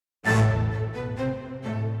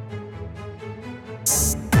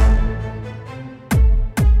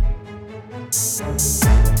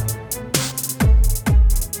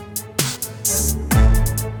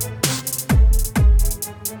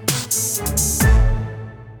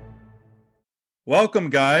Welcome,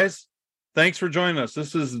 guys. Thanks for joining us.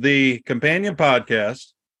 This is the companion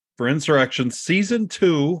podcast for Insurrection Season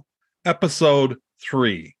 2, Episode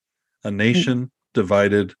 3, A Nation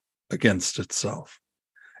Divided Against Itself.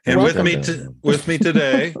 And with me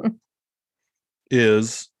today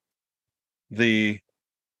is the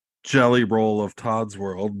jelly roll of Todd's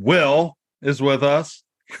World. Will is with us.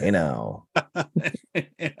 Hey now.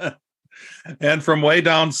 And from way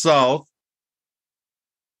down south,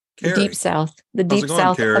 Carrie. The deep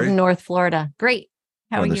south of North Florida. Great.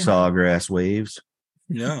 How are you? The sawgrass waves.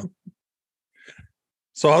 Yeah.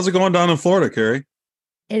 So how's it going down in Florida, Carrie?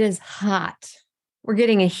 It is hot. We're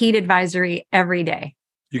getting a heat advisory every day.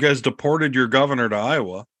 You guys deported your governor to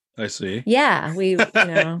Iowa, I see. Yeah,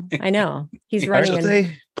 I know. He's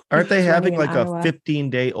running. Aren't they having like a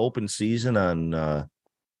 15-day open season on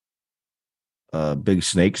big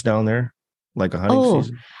snakes down there? Like a hunting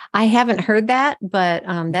season? I haven't heard that, but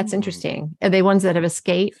that's interesting. Are they ones that have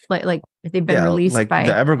escaped? Like they've been released by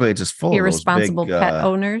the Everglades is full irresponsible of those big, pet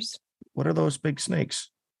owners? What are those big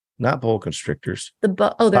snakes? Not boa constrictors. They're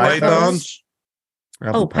pythons.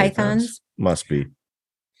 Pythons must be.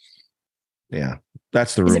 Yeah,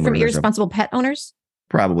 that's the rumor. Is it from irresponsible pet owners?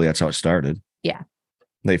 Probably that's how it started. Yeah,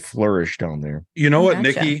 they flourish down there. You know what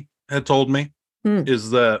Nikki had told me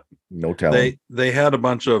is that no telling they had a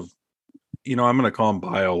bunch of, I'm going to call them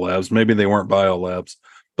biolabs. Maybe they weren't biolabs,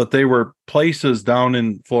 but they were places down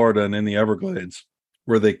in Florida and in the Everglades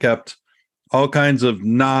where they kept all kinds of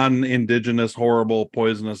non-indigenous, horrible,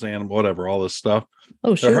 poisonous animal, whatever, all this stuff.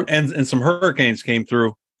 Oh, sure. And some hurricanes came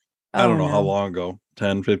through. I don't know how long ago,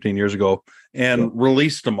 10, 15 years ago, and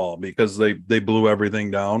released them all because they blew everything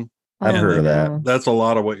down. I've heard of that. That's a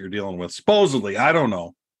lot of what you're dealing with. Supposedly, I don't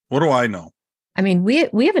know. What do I know? I mean, we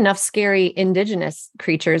have enough scary indigenous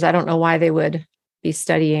creatures. I don't know why they would be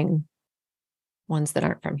studying ones that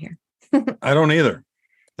aren't from here. I don't either.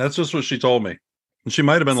 That's just what she told me. And she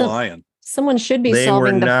might have been lying. Someone should be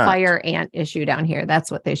solving the fire ant issue down here. That's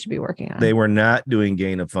what they should be working on. They were not doing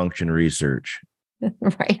gain of function research.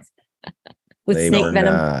 Right. With snake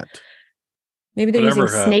venom. Not. Maybe they're using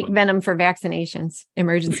snake venom for vaccinations,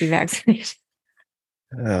 emergency vaccination.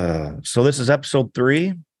 So this is episode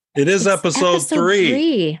 3. It is episode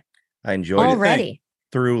 3. I enjoyed it already.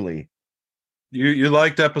 Thoroughly. You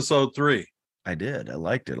liked episode 3. I did. I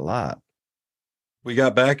liked it a lot. We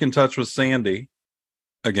got back in touch with Sandy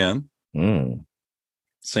again.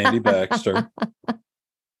 Sandy Baxter.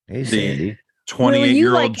 Hey, Sandy.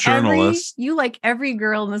 28-year-old journalist. You like every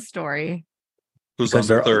girl in the story. Who's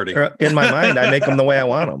under 30. In my mind, I make them the way I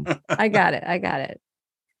want them. I got it.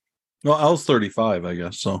 Well, I was 35, I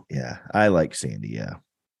guess. So yeah, I like Sandy. Yeah.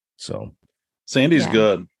 So Sandy's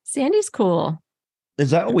good. Sandy's cool.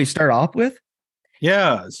 Is that what we start off with?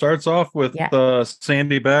 Yeah, it starts off with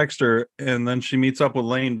Sandy Baxter, and then she meets up with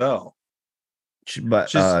Lane Bell. She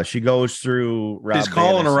goes through Rob. She's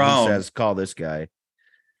calling around. Says, call this guy.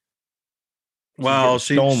 Well,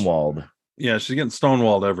 she's stonewalled. Yeah, she's getting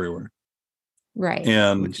stonewalled everywhere. Right.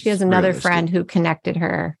 And she has another friend who connected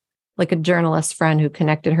her, like a journalist friend who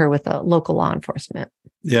connected her with a local law enforcement.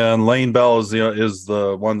 Yeah, and Lane Bell is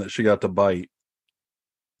the one that she got to bite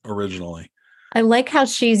originally. I like how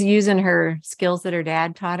she's using her skills that her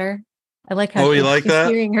dad taught her. I like how she's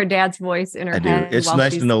hearing her dad's voice in her head. I do. It's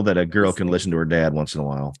nice to know that a girl can listen to her dad once in a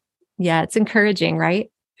while. Yeah, it's encouraging,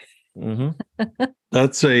 right? Mm-hmm.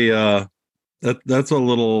 That's a that's a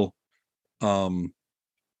little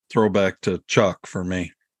throwback to Chuck for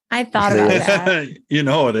me. I thought about that.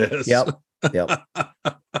 It is. Yep.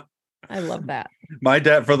 I love that. My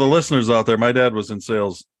dad, for the listeners out there, my dad was in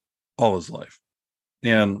sales all his life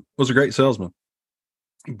and was a great salesman.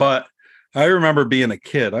 But I remember being a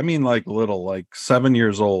kid. I mean, like 7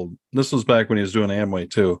 years old. This was back when he was doing Amway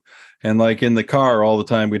too. And like in the car all the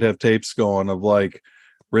time, we'd have tapes going of like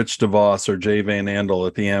Rich DeVos or Jay Van Andel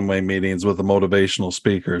at the Amway meetings with the motivational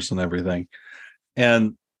speakers and everything.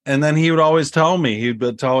 And then he would always tell me,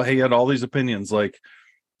 he had all these opinions like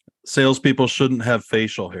salespeople shouldn't have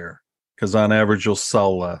facial hair because on average you'll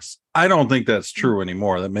sell less. I don't think that's true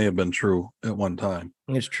anymore. That may have been true at one time.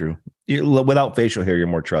 It's true. Without facial hair, you're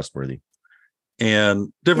more trustworthy.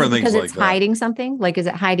 And different things like that. Because it's hiding something? Like, is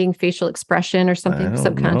it hiding facial expression or something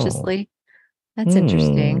subconsciously? That's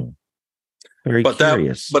interesting. Very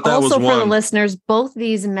curious. But that also, was for the listeners, both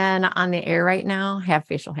these men on the air right now have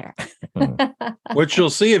facial hair. Which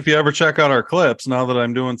you'll see if you ever check out our clips now that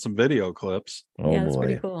I'm doing some video clips. Oh, yeah, that's boy.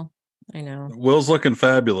 pretty cool. I know. Will's looking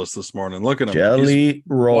fabulous this morning. Look at him. Jelly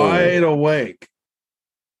roll. Wide awake.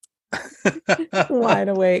 Wide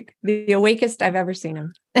awake. The awakest I've ever seen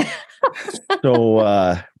him.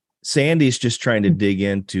 So Sandy's just trying to dig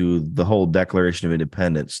into the whole Declaration of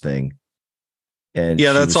Independence thing. And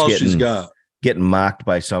yeah, that's all she's got. Getting mocked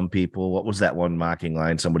by some people. What was that one mocking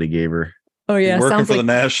line somebody gave her? Oh, yeah. Working for the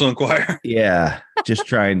National Enquirer. Yeah. Just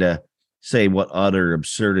trying to say what utter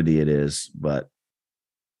absurdity it is. But.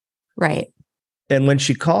 Right. And when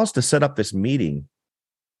she calls to set up this meeting,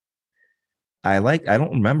 I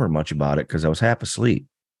don't remember much about it because I was half asleep,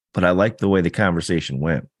 but I liked the way the conversation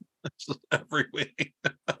went. Every week.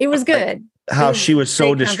 It was good. How she was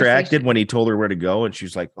so distracted when he told her where to go. And she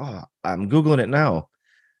was like, oh, I'm Googling it now.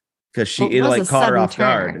 Because it like caught her off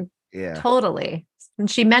guard. Yeah, totally. And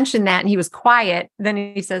she mentioned that and he was quiet. Then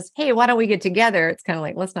he says, hey, why don't we get together? It's kind of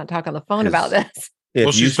like, let's not talk on the phone about this.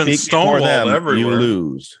 If you speak for them, everywhere. You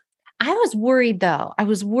lose. I was worried though. I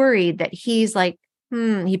was worried that he's like,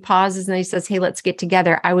 he pauses and he says, hey, let's get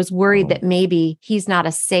together. I was worried that maybe he's not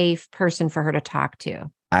a safe person for her to talk to.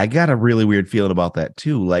 I got a really weird feeling about that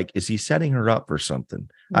too. Like, is he setting her up for something?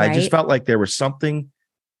 Right? I just felt like there was something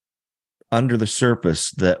under the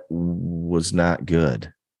surface that was not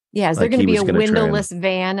good. Yeah, is there going to be a windowless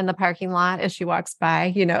van in the parking lot as she walks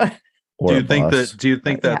by? You know, do you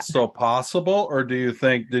think that's still possible, or do you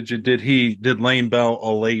think did Lane Bell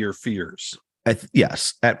allay your fears?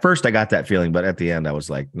 Yes. At first, I got that feeling, but at the end, I was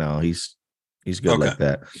like, no, he's good like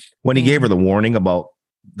that. When he gave her the warning about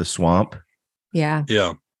the swamp, yeah,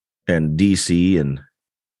 and DC and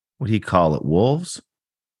what do he call it? Wolves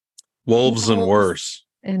and worse.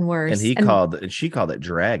 And worse. And she called it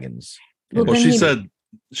dragons. Well,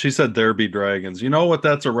 she said there be dragons. You know what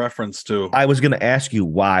that's a reference to? I was going to ask you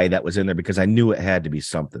why that was in there because I knew it had to be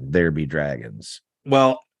something. There be dragons.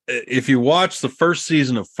 Well, if you watch the first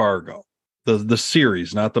season of Fargo, the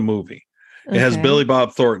series, not the movie, it has Billy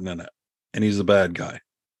Bob Thornton in it, and he's the bad guy,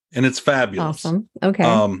 and it's fabulous. Awesome. Okay.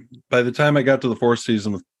 By the time I got to the fourth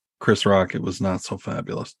season with Chris Rock, it was not so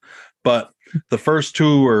fabulous, but the first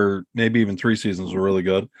 2 or maybe even 3 seasons were really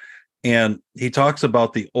good. And he talks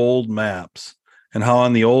about the old maps and how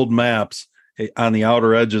on the old maps, on the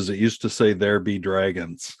outer edges, it used to say there be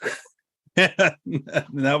dragons. And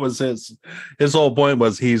that was his whole point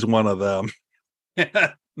was he's one of them.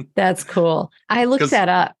 That's cool. I looked that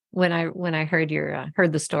up when I heard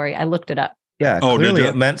heard the story. I looked it up. Yeah, clearly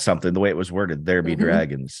it meant something the way it was worded. There be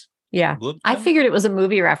dragons. Yeah, I figured it was a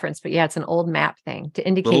movie reference, but yeah, it's an old map thing to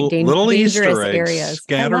indicate dangerous areas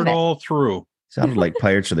scattered all through. Sounded like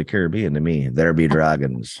Pirates of the Caribbean to me. There be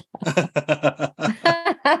dragons.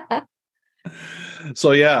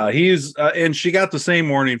 So yeah, he's and she got the same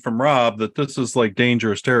warning from Rob that this is like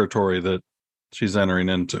dangerous territory that she's entering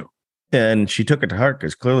into. And she took it to heart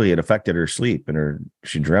because clearly it affected her sleep and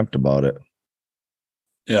she dreamt about it.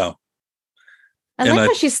 Yeah. I like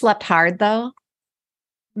how she slept hard though.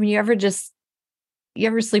 I mean, you ever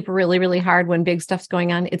sleep really, really hard when big stuff's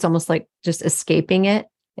going on? It's almost like just escaping it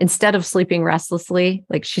instead of sleeping restlessly.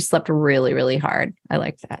 Like she slept really, really hard. I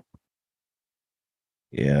like that.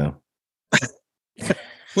 Yeah.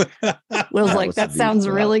 Will's like, that sounds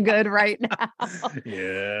really good right now.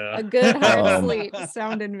 Yeah. A good hard sleep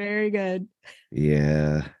sounded very good.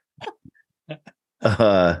 Yeah.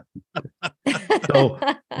 So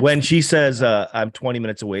when she says I'm 20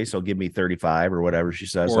 minutes away, so give me 35 or whatever she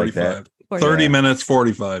says 45. Like that. 30 minutes,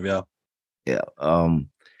 45, yeah. Yeah.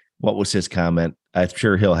 What was his comment? I'm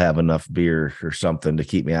sure he'll have enough beer or something to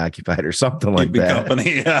keep me occupied or something like that.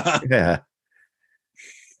 Company, yeah. Yeah.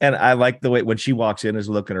 And I like the way when she walks in, is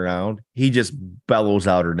looking around, he just bellows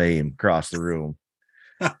out her name across the room.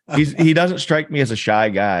 He doesn't strike me as a shy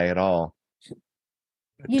guy at all.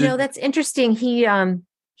 You know, that's interesting.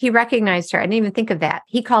 He recognized her. I didn't even think of that.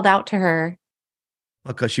 He called out to her.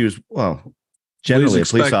 Because she was, generally a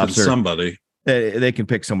police officer. Somebody. They can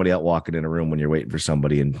pick somebody out walking in a room when you're waiting for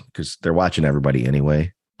somebody, and because they're watching everybody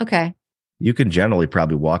anyway. Okay. You can generally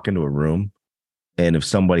probably walk into a room, and if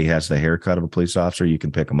somebody has the haircut of a police officer, you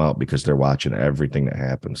can pick them out because they're watching everything that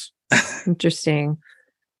happens. Interesting.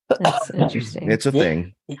 That's interesting. It's a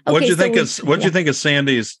thing. What'd you think of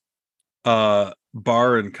Sandy's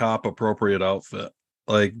bar and cop appropriate outfit?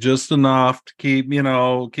 Like just enough to keep a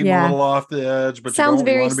little off the edge, but sounds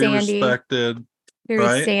you want to be Sandy. Respected. Very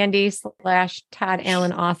right? Sandy / Todd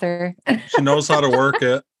Allen author. She knows how to work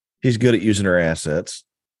it. She's good at using her assets.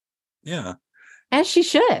 Yeah. As she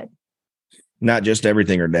should. Not just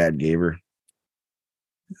everything her dad gave her.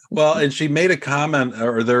 Well, and she made a comment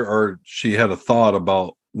or she had a thought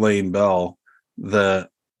about Lane Bell that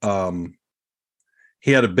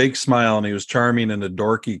he had a big smile and he was charming in a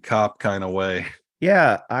dorky cop kind of way.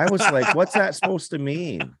 Yeah, I was like, what's that supposed to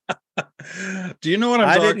mean? Do you know what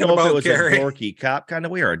I'm talking about, if it was Gary? a dorky cop kind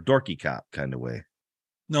of way or a dorky cop kind of way.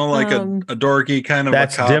 No, like a dorky kind of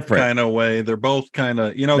That's a cop different. kind of way. They're both kind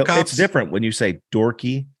of, no, cops. It's different when you say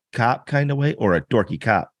dorky cop kind of way or a dorky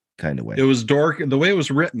cop kind of way. It was the way it was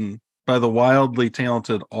written by the wildly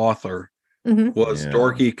talented author was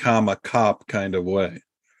dorky, cop kind of way.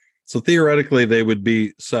 So theoretically, they would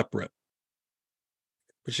be separate.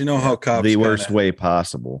 But you know how cops the worst way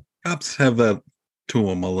possible. Cops have that to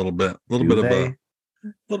them a little bit of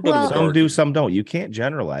some do, some don't. You can't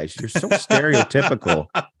generalize. You're so stereotypical.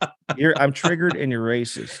 I'm triggered and you're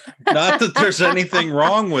racist. Not that there's anything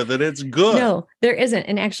wrong with it. It's good. No, there isn't.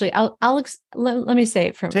 And actually, let me say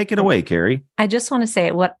it from. Take it away, Carrie. I just want to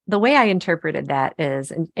say the way I interpreted that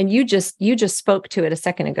is, and you just spoke to it a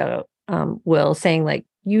second ago, Will, saying like,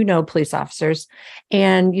 police officers,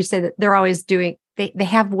 and you say that they're always doing. They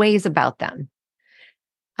have ways about them.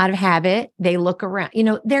 Out of habit, they look around.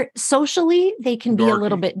 They're socially, they can be a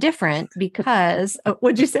little bit different because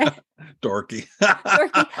what'd you say? Dorky.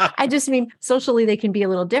 Dorky. I just mean socially, they can be a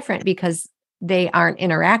little different because they aren't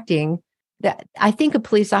interacting. That I think a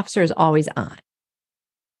police officer is always on.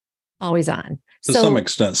 Always on. To some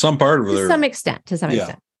extent, some part of it. To some extent.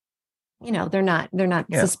 They're not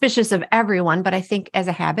suspicious of everyone, but I think as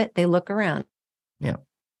a habit, they look around. Yeah.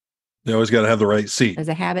 They always got to have the right seat. As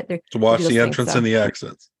a habit, to watch the entrance and the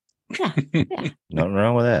exits. Yeah. Nothing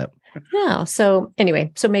wrong with that. No. So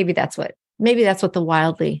anyway, maybe that's what the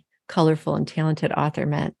wildly colorful and talented author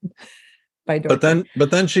meant by Dorothy. But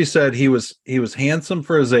then she said he was handsome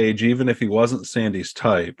for his age, even if he wasn't Sandy's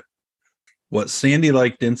type. What Sandy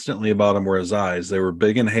liked instantly about him were his eyes. They were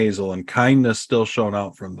big and hazel, and kindness still shone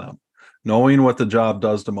out from them. Knowing what the job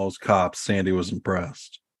does to most cops, Sandy was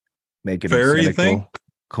impressed. Making it cynical,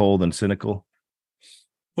 cold and cynical.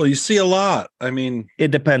 Well, you see a lot. I mean, it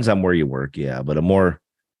depends on where you work, but a more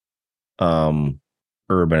urban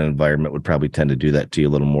environment would probably tend to do that to you a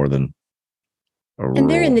little more than a and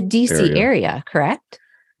they're in the DC area, correct?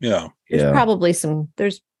 Yeah. There's probably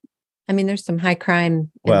there's some high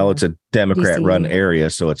crime. Well, it's a Democrat run area,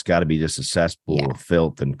 so it's got to be just a cesspool of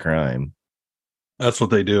filth and crime. That's what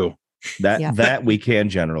they do. That we can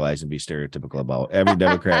generalize and be stereotypical about. Every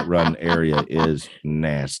Democrat run area is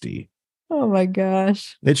nasty. Oh my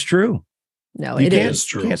gosh. It's true. No, it is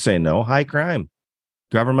true. You can't say no. High crime,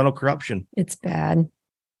 governmental corruption. It's bad.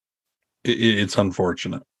 It's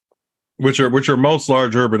unfortunate. Which are most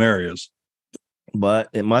large urban areas. But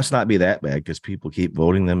it must not be that bad because people keep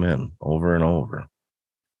voting them in over and over.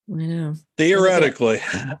 I know. Theoretically,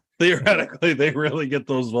 they really get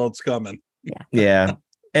those votes coming. Yeah. Yeah.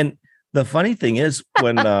 And the funny thing is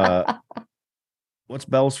when what's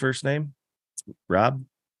Belle's first name? Rob?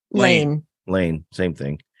 Lane, same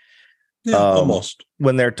thing. Yeah, almost.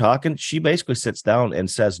 When they're talking, she basically sits down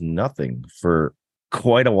and says nothing for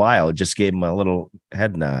quite a while. It just gave him a little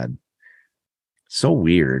head nod. So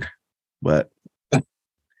weird, but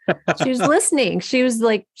she was listening. She was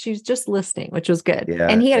just listening, which was good. Yeah,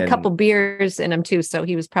 and he had a couple beers in him too, so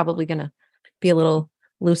he was probably going to be a little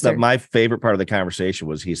looser. My favorite part of the conversation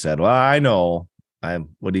was he said, "Well, I know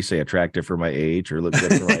what do you say, attractive for my age or look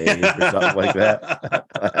good for my age or something like that."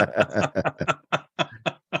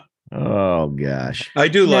 Oh gosh. I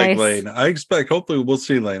do like Lane. Hopefully we'll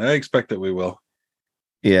see Lane. I expect that we will.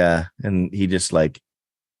 Yeah. And he just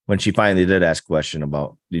when she finally did ask a question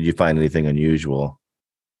about, did you find anything unusual?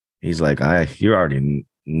 He's like, you already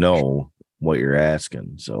know what you're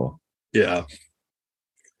asking. So yeah.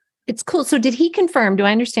 It's cool. So did he confirm, do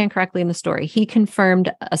I understand correctly in the story? He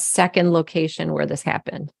confirmed a second location where this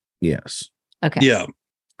happened. Yes. Okay. Yeah.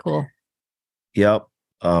 Cool. Yep.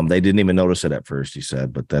 They didn't even notice it at first, he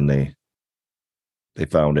said, but then they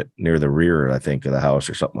found it near the rear, I think, of the house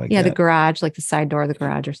or something like that. Yeah, the garage, like the side door of the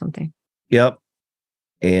garage or something. Yep.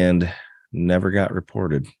 And never got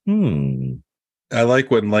reported. I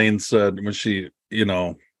like when Lane said, when she,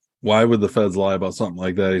 why would the feds lie about something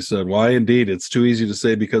like that? He said, why indeed? It's too easy to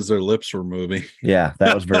say because their lips were moving. Yeah,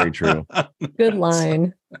 that was very true. Good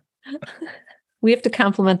line. We have to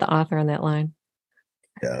compliment the author on that line.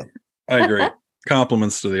 Yeah, I agree.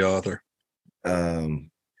 Compliments to the author.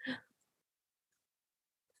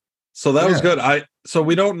 So that was good. So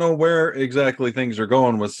we don't know where exactly things are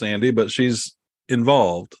going with Sandy, but she's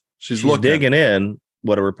involved. She's looking, digging in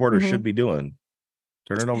what a reporter should be doing.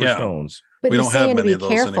 Turning over stones. But we don't have many of those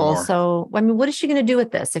careful. anymore. So, what is she going to do with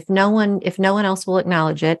this? If no one else will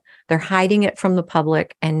acknowledge it, they're hiding it from the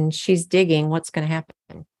public, and she's digging. What's going to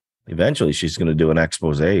happen? Eventually, she's going to do an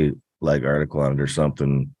expose article on it or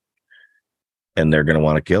something, and they're going to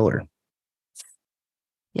want to kill her.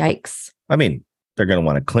 Yikes! I mean, they're going to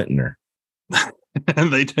want to Clinton her.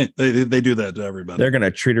 And they do that to everybody. They're going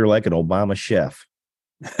to treat her like an Obama chef.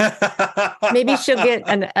 Maybe she'll get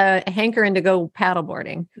a hankering to go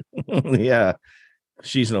paddleboarding. Yeah.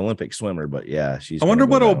 She's an Olympic swimmer, but yeah, I wonder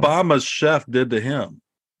what Obama's chef did to him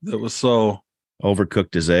that was so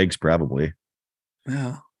overcooked his eggs, probably.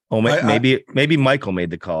 Yeah. Oh, maybe Michael made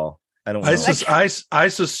the call. I don't know. I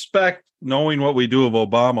suspect, knowing what we do of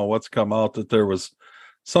Obama, what's come out that there was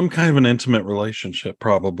some kind of an intimate relationship,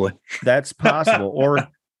 probably. That's possible. Or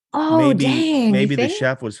maybe the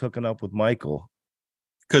chef was hooking up with Michael.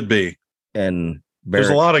 Could be. And there's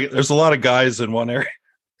a lot of guys in one area.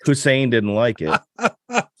 Hussein didn't like it.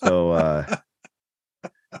 So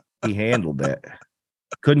he handled that.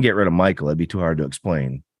 Couldn't get rid of Michael. That'd be too hard to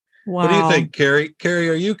explain. Wow. What do you think, Carrie? Carrie,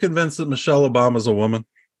 are you convinced that Michelle Obama's a woman?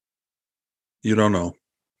 You don't know.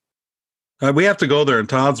 We have to go there in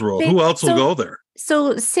Todd's world. Who else will go there?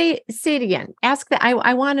 So say it again. Ask that.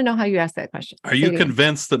 I want to know how you ask that question. Are you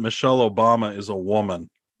convinced that Michelle Obama is a woman?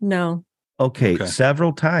 No. Okay.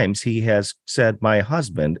 Several times he has said my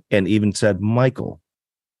husband and even said Michael.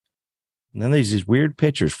 And then there's these weird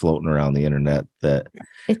pictures floating around the internet that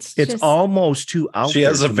it's almost too out there. She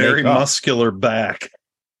has a very muscular back.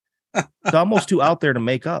 It's almost too out there to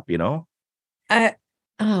make up, you know?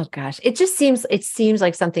 Oh gosh. It seems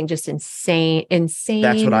like something just insane.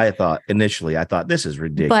 That's what I thought initially. I thought this is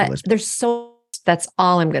ridiculous. But that's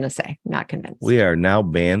all I'm going to say. Not convinced. We are now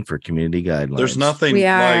banned for community guidelines. There's nothing. We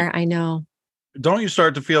are. I know. Don't you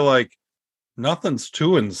start to feel like nothing's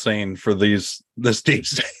too insane for this deep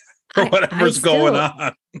state? For whatever's going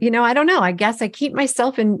on. I don't know. I guess I keep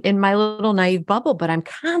myself in my little naive bubble, but I'm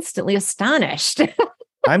constantly astonished.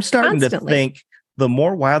 I'm starting to think the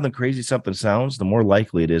more wild and crazy something sounds, the more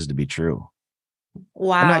likely it is to be true.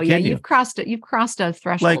 Wow. Yeah, you've crossed it. You've crossed a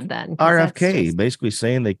threshold like then. RFK basically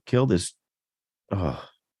saying they killed his. Oh.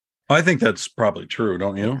 I think that's probably true,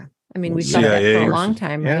 don't you? Yeah. I mean, we've done that for a long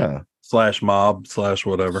time, right? Yeah. /mob /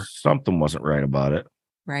 whatever. Something wasn't right about it.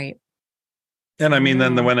 Right. And I mean,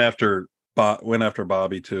 then they went after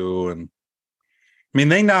Bobby too, and I mean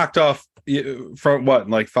they knocked off from what, in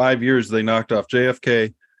like 5 years they knocked off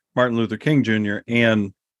JFK, Martin Luther King Jr.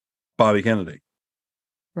 and Bobby Kennedy.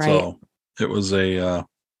 Right. So it was a.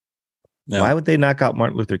 Why would they knock out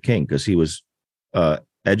Martin Luther King? Because he was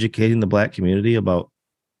educating the black community about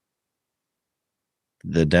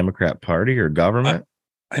the Democrat Party or government.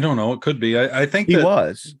 I don't know. It could be. I think he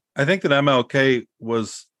was. I think that MLK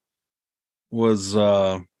was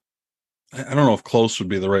I don't know if close would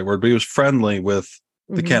be the right word, but he was friendly with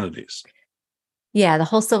the Kennedys. Yeah, the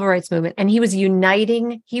whole civil rights movement. And he was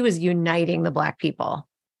uniting the black people.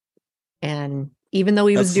 And even though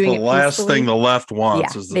he was doing the last thing the left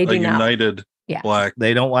wants is a united black.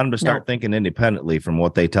 They don't want them to start thinking independently from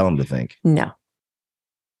what they tell them to think. No.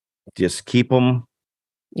 Just keep them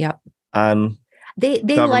on They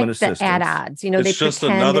like the at odds, It's just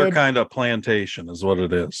another kind of plantation, is what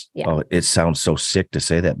it is. Yeah. Oh, it sounds so sick to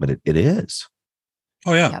say that, but it is.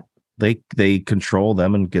 Oh yeah, they control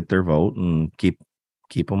them and get their vote and keep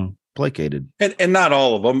them placated. And not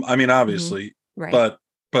all of them. I mean, obviously, right.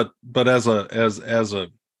 But as a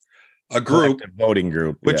group, collective voting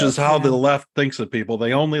group, which is how the left thinks of people.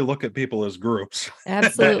 They only look at people as groups.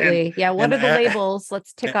 Absolutely, What are the labels?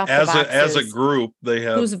 Let's tick off the boxes. As a group, they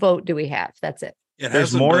have whose vote do we have? That's it.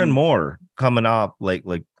 There's more and more coming up like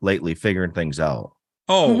lately, figuring things out.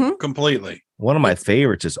 Oh, completely. One of my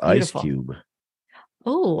favorites is beautiful. Ice Cube.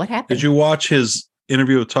 Oh, what happened? Did you watch his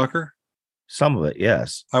interview with Tucker? Some of it,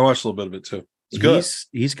 yes. I watched a little bit of it too. It's good.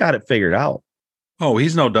 He's got it figured out. Oh,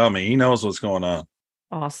 he's no dummy. He knows what's going on.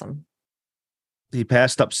 Awesome. He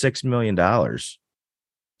passed up $6 million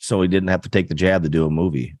so he didn't have to take the jab to do a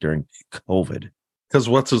movie during COVID. Because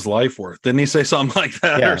what's his life worth? Didn't he say something like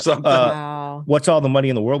that or something? Wow. What's all the money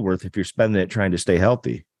in the world worth if you're spending it trying to stay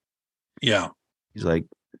healthy? Yeah. He's like,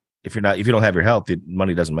 if you don't have your health, the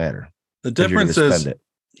money doesn't matter. The difference is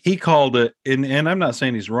he called it, and I'm not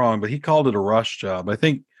saying he's wrong, but he called it a rush job.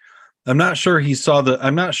 I'm not sure he sees the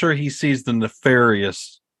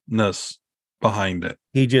nefariousness behind it.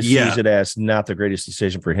 He just sees it as not the greatest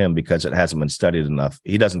decision for him because it hasn't been studied enough.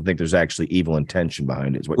 He doesn't think there's actually evil intention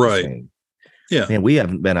behind it, is what you're saying. Yeah. Man, we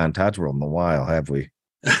haven't been on Todd's World in a while, have we?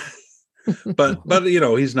 but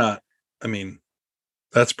he's not. I mean,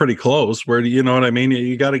 that's pretty close. Where do you know what I mean?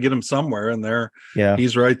 You got to get him somewhere, and there,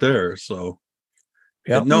 he's right there. So,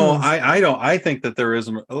 no, I don't. I think that there's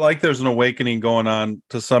an awakening going on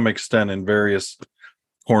to some extent in various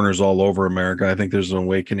corners all over America. I think there's an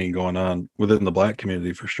awakening going on within the black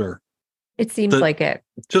community for sure. It seems like it.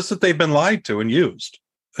 Just that they've been lied to and used.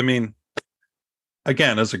 I mean,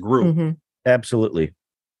 again, as a group. Absolutely.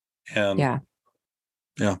 And yeah.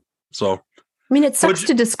 So I mean, it sucks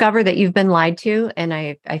to discover that you've been lied to. And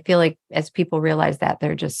I feel like as people realize that,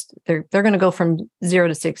 they're going to go from 0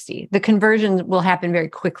 to 60. The conversion will happen very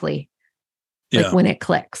quickly. Like when it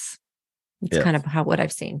clicks. It's kind of what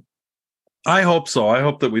I've seen. I hope so. I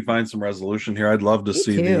hope that we find some resolution here. I'd love to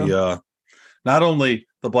see the not only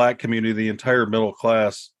the Black community, the entire middle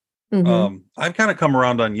class. I've kind of come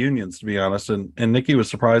around on unions, to be honest. And Nikki was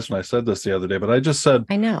surprised when I said this the other day, but I just said,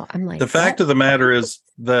 I know. I'm like, the fact of the matter is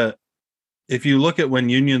that if you look at when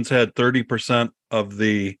unions had 30% of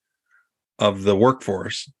the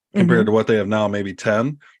workforce compared to what they have now, maybe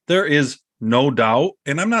 10, there is no doubt.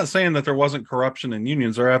 And I'm not saying that there wasn't corruption in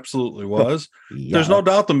unions. There absolutely was. There's no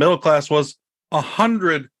doubt the middle class was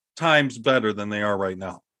 100 times better than they are right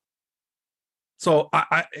now. So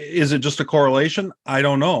is it just a correlation? I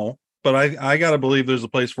don't know. But I got to believe there's a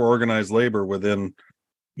place for organized labor within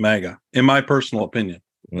MAGA, in my personal opinion.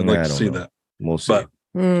 I'd like to see that. We'll see.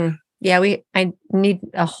 But, I need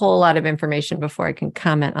a whole lot of information before I can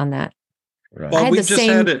comment on that. Right. Well,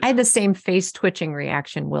 I had the same face twitching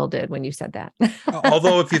reaction Will did when you said that.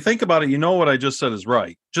 Although, if you think about it, you know what I just said is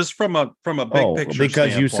right. Just from a big picture because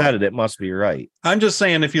standpoint. you said it must be right. I'm just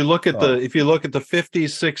saying, if you look at the 50s,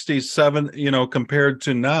 60s, 70s, compared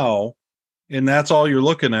to now, and that's all you're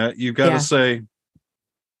looking at, you've got to say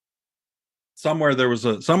somewhere there was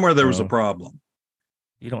a problem.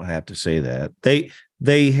 You don't have to say that.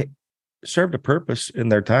 They served a purpose in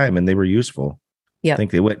their time, and they were useful. Yeah, I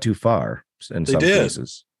think they went too far in some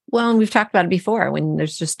cases. Well, and we've talked about it before. When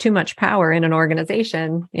there's just too much power in an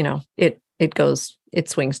organization, it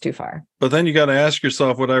swings too far. But then you got to ask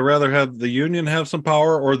yourself: would I rather have the union have some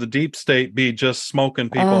power, or the deep state be just smoking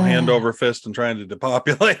people hand over fist and trying to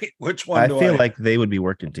depopulate? Which one? I feel like they would be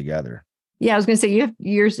working together. Yeah, I was going to say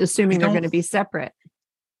you're assuming they're going to be separate.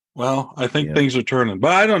 Well, I think things are turning,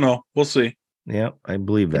 but I don't know. We'll see. Yeah, I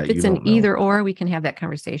believe that. If it's an either or, we can have that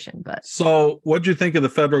conversation. But so, what do you think of the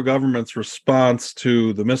federal government's response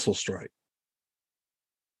to the missile strike?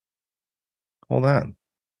 Hold on.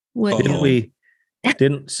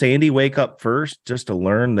 Didn't Sandy wake up first just to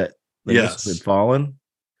learn that the missile had fallen?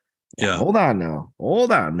 Yeah. Hold on now.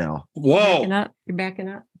 Whoa. You're backing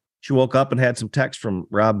up. She woke up and had some text from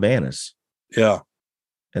Rob Bannis. Yeah.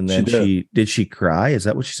 And then did she cry? Is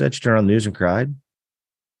that what she said? She turned on the news and cried?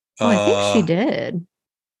 Oh, I think she did.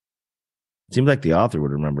 Seems like the author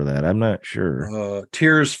would remember that. I'm not sure.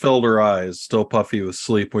 Tears filled her eyes, still puffy with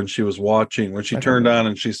sleep, when she was watching, when she turned on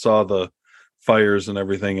and she saw the fires and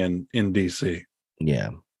everything in DC. Yeah.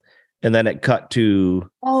 And then it cut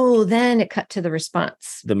to... the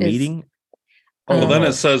response. The meeting? Well, then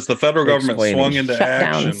it says the federal government swung into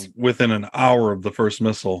action within an hour of the first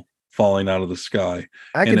missile falling out of the sky.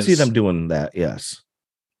 I can see them doing that, yes.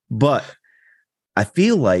 But I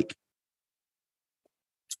feel like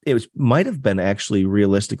might have been actually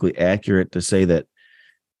realistically accurate to say that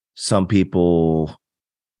some people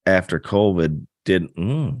after COVID didn't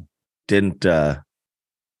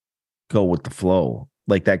go with the flow.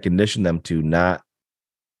 Like that conditioned them to not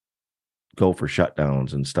go for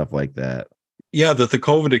shutdowns and stuff like that. Yeah, that the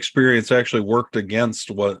COVID experience actually worked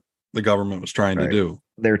against what the government was trying to do.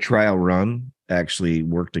 Their trial run actually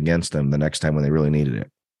worked against them the next time when they really needed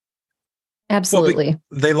it. Absolutely.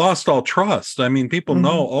 Well, they lost all trust. I mean, people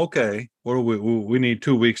know, okay, what do we need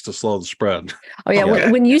 2 weeks to slow the spread. Oh, yeah.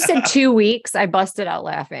 Okay. When you said 2 weeks, I busted out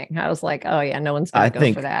laughing. I was like, oh, yeah, no one's going to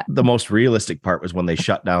go for that. The most realistic part was when they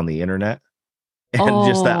shut down the internet and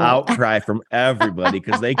just the outcry from everybody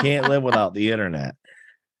because they can't live without the internet.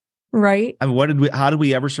 Right. I mean, how did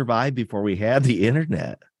we ever survive before we had the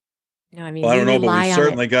internet? No, I mean, well, I don't know, but we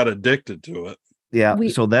certainly got addicted to it. Yeah.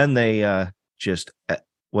 So then they just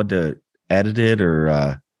edited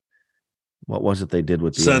or what was it they did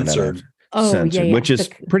with the censored? Internet? Censored, yeah. Which is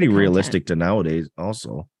pretty realistic to nowadays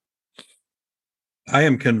also. I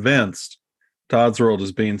am convinced Todd's World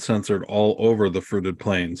is being censored all over the fruited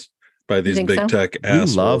plains by these big tech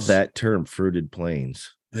assholes. You love that term, fruited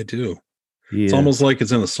plains. I do. Yeah. It's almost like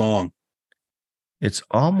it's in a song. It's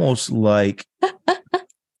almost like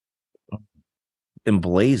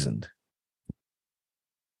emblazoned.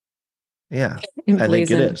 Yeah, I think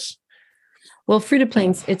it is. Well, fruited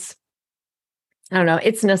plains, I don't know,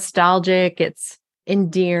 it's nostalgic, it's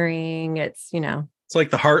endearing, it's like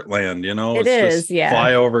the heartland, It is, just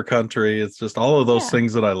flyover country. It's just all of those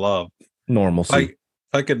things that I love. Normalcy. If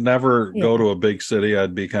I could never go to a big city,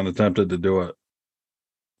 I'd be kind of tempted to do it.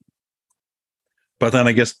 But then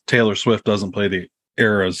I guess Taylor Swift doesn't play the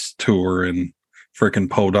Eras tour in freaking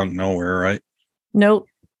podunk nowhere, right? Nope.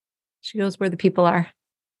 She goes where the people are.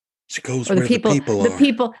 She goes where the people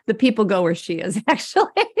are. The people go where she is, actually.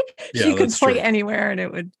 She could play anywhere and it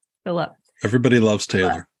would fill up. Everybody loves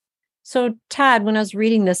Taylor. So, Todd, when I was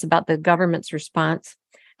reading this about the government's response,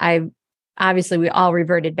 we all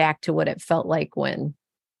reverted back to what it felt like when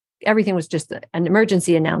everything was just an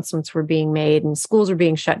emergency announcements were being made and schools were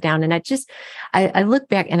being shut down. And I look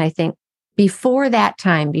back and I think before that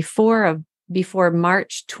time, before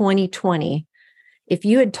March 2020, if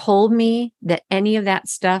you had told me that any of that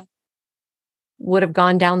stuff would have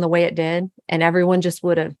gone down the way it did, and everyone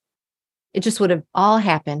it just would have all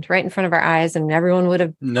happened right in front of our eyes, and everyone would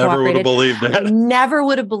have never would have believed it. I never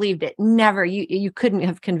would have believed it. Never. You couldn't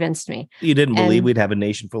have convinced me. You didn't believe we'd have a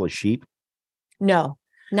nation full of sheep? No,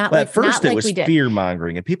 not well, like at first. Not it like was fear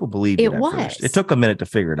mongering, and people believed it. First. It took a minute to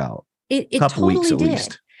figure it out. It couple totally weeks at did.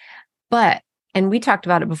 least. But and we talked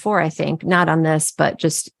about it before, I think, not on this, but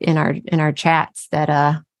just in our chats,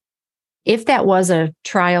 that if that was a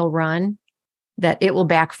trial run, that it will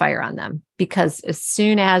backfire on them, because as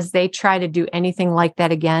soon as they try to do anything like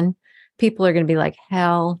that again, people are going to be like,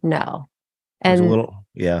 hell no. And there's a little,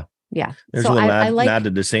 yeah. There's so a little I nod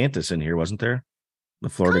to DeSantis in here, wasn't there? The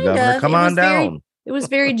Florida kind governor. of. Come on down. It was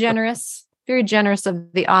very generous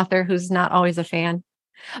of the author, who's not always a fan,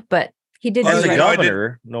 but he did. As do a right.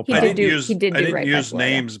 governor, no problem. I didn't use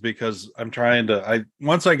names because I'm trying to.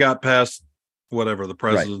 Once I got past whatever the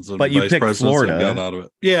presidents and but you vice picked presidents Florida, got out of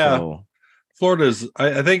it. Yeah, so. Florida's.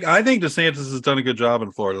 I think DeSantis has done a good job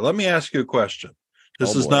in Florida. Let me ask you a question.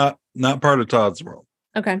 This is not part of Todd's world.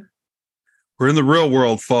 Okay, we're in the real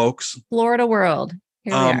world, folks. Florida world.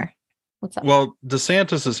 Here we are. What's up? Well,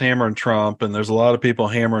 DeSantis is hammering Trump, and there's a lot of people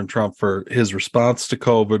hammering Trump for his response to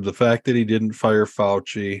COVID, the fact that he didn't fire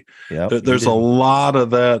Fauci. Yep, there's a lot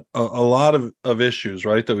of that, a lot of issues,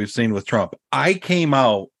 right, that we've seen with Trump. I came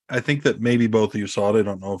out, I think that maybe both of you saw it, I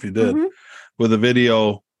don't know if you did, with a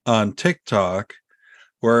video on TikTok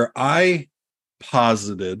where I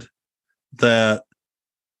posited that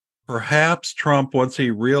perhaps Trump, once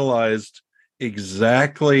he realized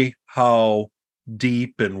exactly how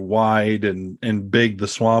deep and wide and big the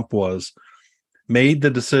swamp was, made the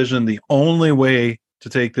decision the only way to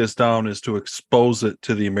take this down is to expose it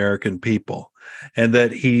to the American people, and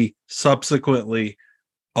that he subsequently,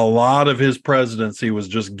 a lot of his presidency was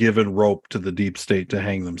just given rope to the deep state to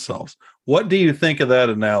hang themselves. What do you think of that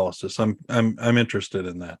analysis? I'm interested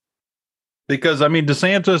in that, because I mean,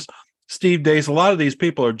 DeSantis, Steve Deace, a lot of these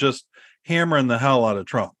people are just hammering the hell out of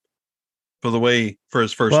Trump for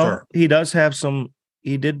his first term. He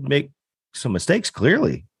did make some mistakes,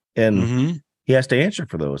 clearly, and he has to answer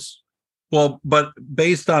for those. Well, but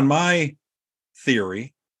based on my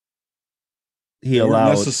theory, he allowed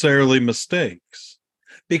necessarily mistakes,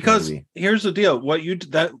 because here's the deal. What you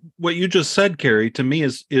just said, Carrie, to me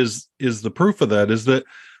is the proof of that, is that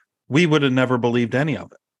we would have never believed any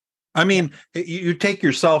of it. I mean, you take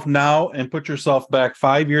yourself now and put yourself back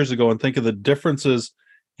 5 years ago and think of the differences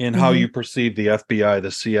in how you perceive the FBI, the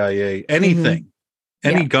CIA, anything,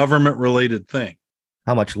 any government related thing.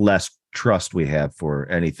 How much less trust we have for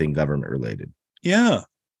anything government related. Yeah.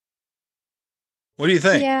 What do you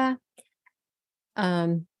think? Yeah.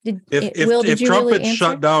 If Trump had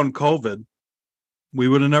shut down COVID, we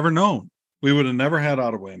would have never known. We would have never had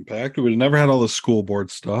out-of-way impact. We would have never had all the school board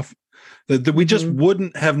stuff. That we just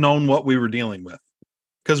wouldn't have known what we were dealing with,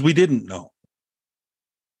 because we didn't know.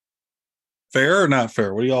 Fair or not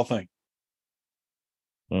fair? What do y'all think?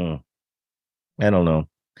 I don't know.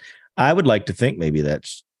 I would like to think maybe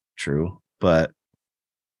that's true, but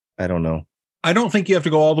I don't know. I don't think you have to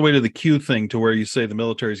go all the way to the Q thing to where you say the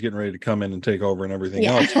military is getting ready to come in and take over and everything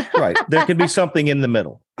else. Right. There could be something in the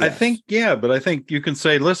middle. Yes. But I think you can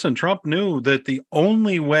say, listen, Trump knew that the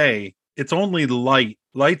only way, it's only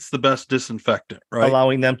light's the best disinfectant, right?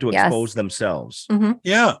 Allowing them to expose themselves.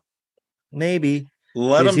 Yeah. Maybe.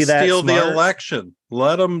 Let them steal the election.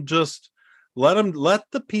 Let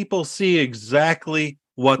the people see exactly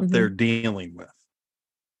what they're dealing with.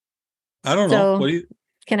 I don't know.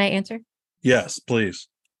 Can I answer? Yes, please.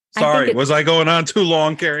 Sorry, was I going on too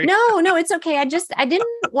long, Carrie? No, it's okay. I didn't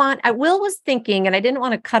want, Will was thinking, and I didn't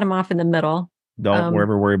want to cut him off in the middle. Don't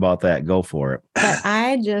ever worry about that. Go for it. But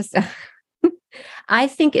I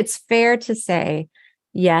think it's fair to say,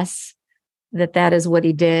 yes, that is what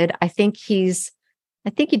he did. I think he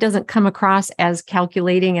doesn't come across as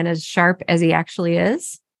calculating and as sharp as he actually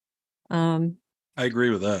is. I agree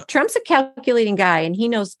with that. Trump's a calculating guy, and he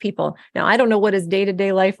knows people. Now, I don't know what his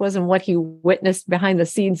day-to-day life was and what he witnessed behind the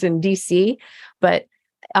scenes in DC, but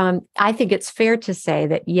I think it's fair to say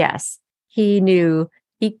that, yes, he knew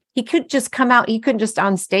he could just come out. He couldn't just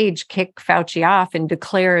on stage kick Fauci off and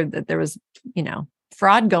declare that there was,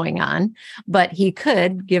 fraud going on, but he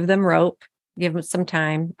could give them rope, give them some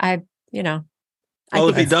time. I Well,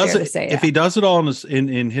 if he does it, if he does it all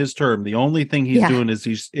in his term, the only thing he's doing is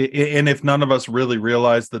and if none of us really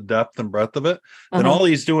realize the depth and breadth of it, then all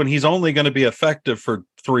he's doing, he's only going to be effective for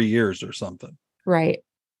 3 years or something. Right.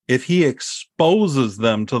 If he exposes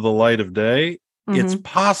them to the light of day, it's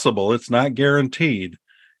possible. It's not guaranteed.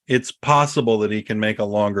 It's possible that he can make a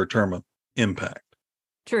longer term impact.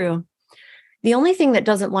 True. The only thing that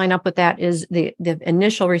doesn't line up with that is the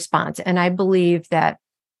initial response. And I believe that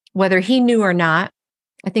whether he knew or not,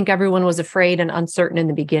 I think everyone was afraid and uncertain in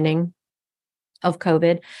the beginning of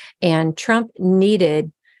COVID, and Trump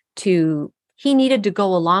needed to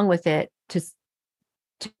go along with it to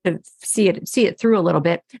see it through a little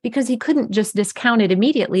bit, because he couldn't just discount it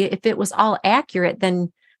immediately. If it was all accurate,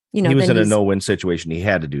 then, you know, he was in a no-win situation. He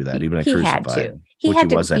had to do that, even he had to. He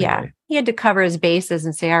had to cover his bases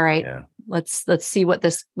and say, all right, let's see what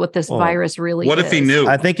this virus really is. What if he knew?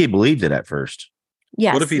 I think he believed it at first.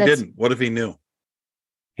 Yes. What if he didn't? What if he knew?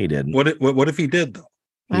 He didn't. What if he did, though?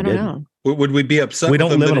 I don't know. Would we be upset? We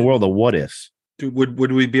don't live in a world of what ifs.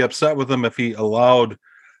 Would we be upset with him if he allowed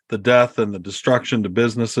the death and the destruction to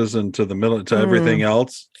businesses and to the to everything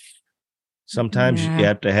else? Sometimes you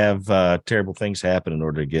have to have terrible things happen in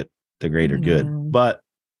order to get the greater good. But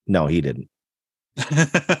no, he didn't.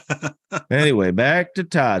 Anyway, back to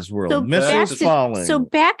Todd's world. Missiles falling. So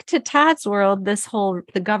back to Todd's world,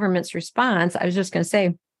 the government's response, I was just going to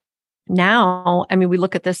say, now, I mean, we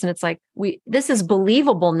look at this and it's like, this is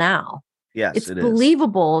believable now. Yes, it's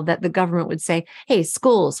believable that the government would say, hey,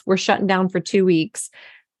 schools, we're shutting down for 2 weeks.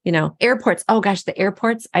 You know, airports. Oh gosh, the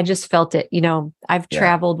airports. I just felt it. You know, I've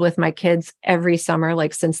traveled with my kids every summer,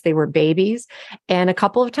 like since they were babies. And a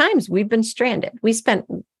couple of times we've been stranded.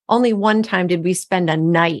 Only one time did we spend a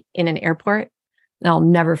night in an airport. And I'll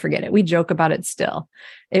never forget it. We joke about it still.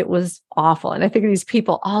 It was awful. And I think of these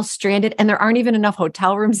people all stranded, and there aren't even enough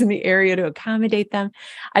hotel rooms in the area to accommodate them.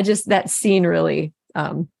 That scene really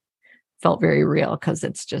felt very real, because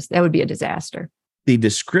that would be a disaster. The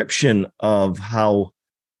description of how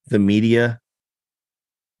the media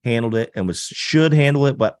handled it and should handle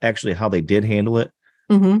it, but actually how they did handle it.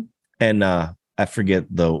 And I forget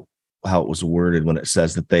how it was worded when it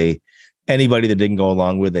says that anybody that didn't go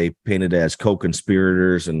along with, they painted as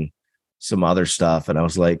co-conspirators and some other stuff. And I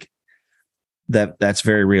was like, that's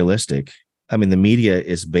very realistic. I mean, the media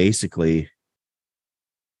is basically,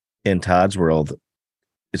 in Todd's world,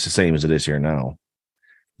 it's the same as it is here now.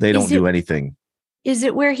 They don't do anything. Is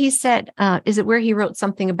it where he said, is it where he wrote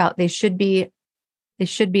something about they should be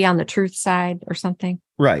on the truth side or something?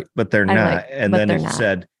 Right. But they're not. And then he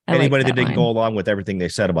said, anybody that didn't go along with everything they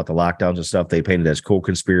said about the lockdowns and stuff, they painted as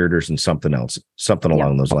co-conspirators and something else, something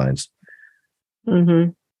along those lines.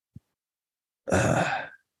 It's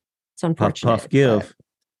unfortunate. Puff, give.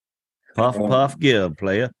 Puff, give,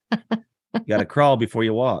 player. You got to crawl before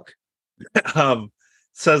you walk.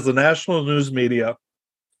 Says the national news media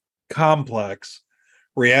complex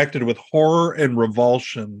reacted with horror and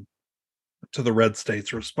revulsion to the red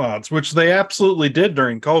state's response, which they absolutely did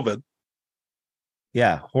during COVID.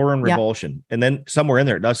 Yeah, horror and revulsion. And then somewhere in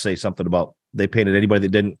there, it does say something about they painted anybody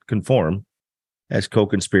that didn't conform as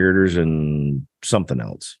co-conspirators and something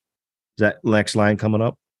else. Is that next line coming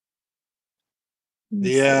up?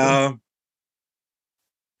 Yeah.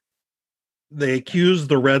 They accused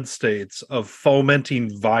the red states of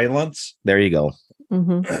fomenting violence. There you go.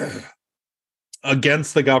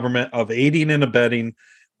 Against the government, of aiding and abetting,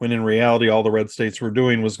 when in reality, all the red states were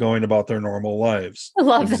doing was going about their normal lives. I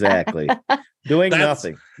love exactly. Doing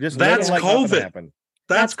nothing. Just that's COVID.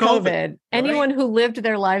 That's COVID. Anyone who lived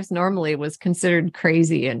their lives normally was considered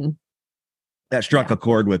crazy, and that struck a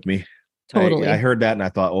chord with me. Totally. I heard that and I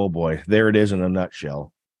thought, oh boy, there it is in a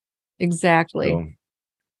nutshell. Exactly. So,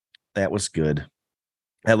 that was good.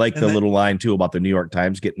 I like the little line too about the New York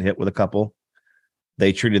Times getting hit with a couple.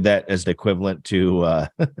 They treated that as the equivalent to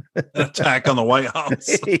attack on the White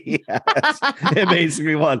House. Yes, it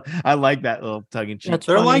basically was. I like that little tongue in cheek.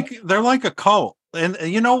 They're like a cult, and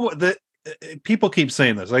you know that people keep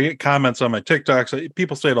saying this. I get comments on my TikToks.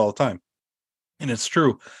 People say it all the time, and it's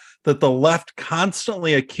true that the left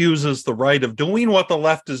constantly accuses the right of doing what the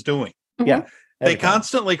left is doing. Yeah, they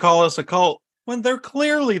constantly call us a cult when they're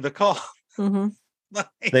clearly the cult.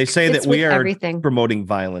 They say that we are promoting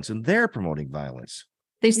violence, and they're promoting violence.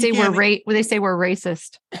 They say we're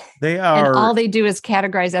racist. They are, and all they do is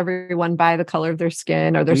categorize everyone by the color of their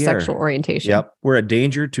skin or their sexual orientation. Yep, we're a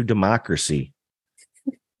danger to democracy.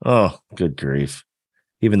 Oh, good grief!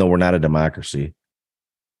 Even though we're not a democracy,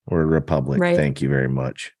 we're a republic. Right. Thank you very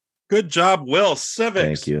much. Good job, Will.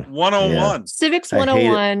 Civics. Thank you. 101. Yeah. Civics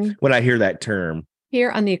 101. When I hear that term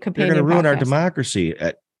here on the companion, you're going to ruin our democracy.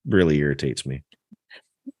 It really irritates me.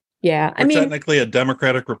 Yeah. We're technically a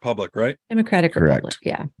democratic republic, right? Democratic Correct. Republic.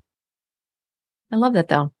 Yeah. I love that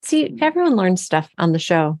though. See, everyone learns stuff on the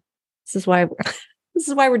show. This is why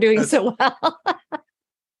we're doing so well.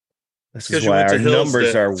 This is why our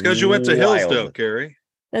numbers are. It's because you went to Hillsdale, Carrie.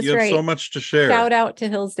 That's you have right. so much to share. Shout out to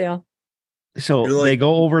Hillsdale. So they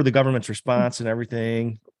go over the government's response and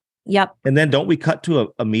everything. Yep. And then don't we cut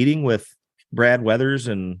to a meeting with Brad Weathers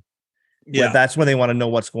and that's when they want to know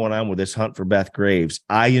what's going on with this hunt for Beth Graves.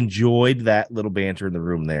 I enjoyed that little banter in the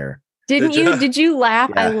room there. Did you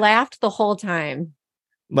laugh? Yeah. I laughed the whole time.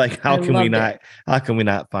 Like, how can we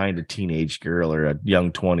not find a teenage girl or a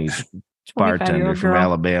young 20s bartender from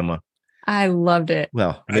Alabama? I loved it.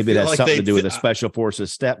 Well, maybe it has something to do with the Special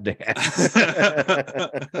Forces stepdad.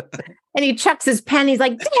 And he chucks his pen. He's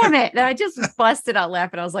like, damn it. And I just busted out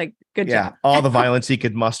laughing. I was like, good job. All the violence he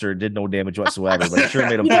could muster did no damage whatsoever, but it sure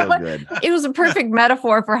made him feel good. It was a perfect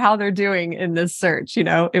metaphor for how they're doing in this search.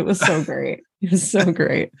 It was so great. It was so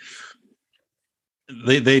great.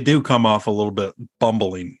 They do come off a little bit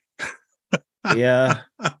bumbling. Yeah.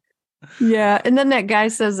 Yeah. And then that guy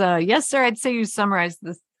says, yes, sir, I'd say you summarized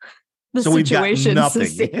the situation.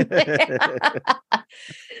 Nothing.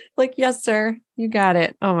 Like, yes, sir, you got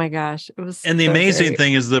it. Oh my gosh. It was. And the amazing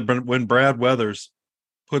thing is that when Brad Weathers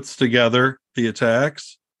puts together the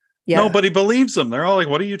attacks, nobody believes him. They're all like,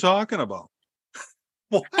 what are you talking about?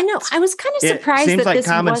 I know. I was kind of surprised. Seems that like this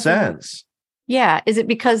common wasn't, sense. Yeah. Is it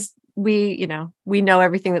because we know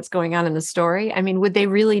everything that's going on in the story? I mean, would they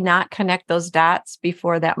really not connect those dots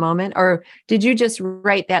before that moment? Or did you just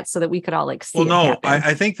write that so that we could all see it happen?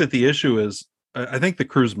 I think that the issue is, I think the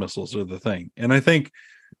cruise missiles are the thing. And I think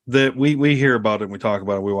that we hear about it and we talk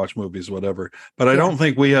about it, we watch movies, whatever. But I don't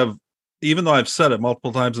think we have, even though I've said it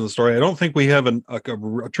multiple times in the story, I don't think we have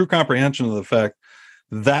a true comprehension of the fact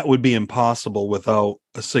that would be impossible without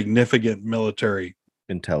a significant military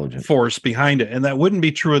intelligence force behind it. And that wouldn't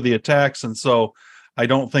be true of the attacks. And so I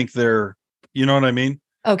don't think they're, you know what I mean?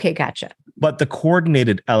 Okay, gotcha. But the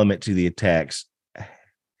coordinated element to the attacks,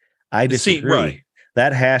 I disagree. Right.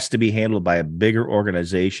 That has to be handled by a bigger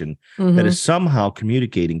organization that is somehow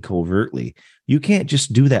communicating covertly. You can't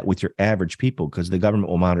just do that with your average people because the government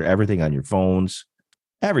will monitor everything on your phones,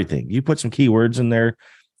 everything. You put some keywords in there,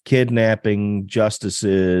 kidnapping,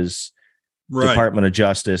 justices, Department of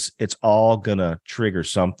Justice, it's all going to trigger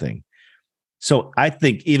something. So I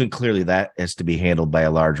think even clearly that has to be handled by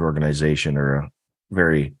a large organization or a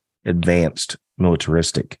very advanced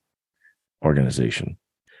militaristic organization.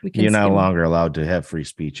 You're no longer allowed to have free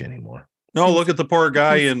speech anymore. No, look at the poor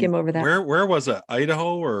guy in over that. Where was it?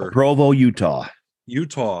 Idaho or Provo, Utah.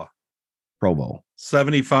 Provo.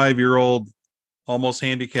 75-year-old, almost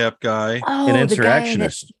handicapped guy. Oh, an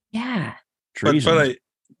insurrectionist. Treason.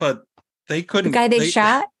 But they couldn't. The guy they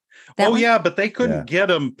shot? But they couldn't get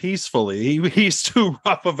him peacefully. He's too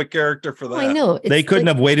rough of a character for that. I know. They couldn't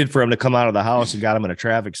have waited for him to come out of the house and got him in a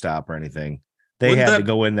traffic stop or anything. They had to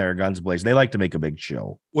go in there guns blazing. They like to make a big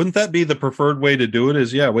show. Wouldn't that be the preferred way to do it?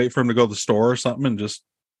 Is wait for him to go to the store or something and just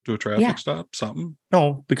do a traffic stop, something?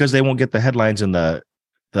 No, because they won't get the headlines in the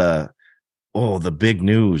big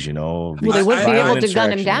news, Well, they wouldn't be able to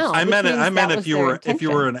gun him down. I meant if you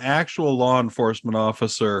were an actual law enforcement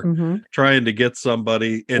officer trying to get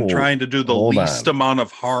somebody and trying to do the least amount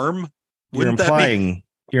of harm. You're implying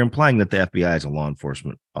that the FBI is a law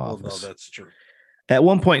enforcement office. Well, no, that's true. At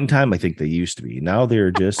one point in time, I think they used to be. Now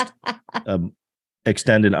they're just an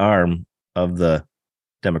extended arm of the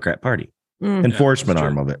Democrat Party, enforcement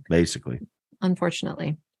arm of it, basically.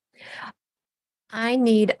 Unfortunately, I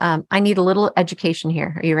need a little education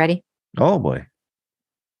here. Are you ready? Oh boy!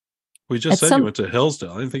 We just said you went to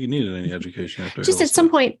Hillsdale. I didn't think you needed any education after. Just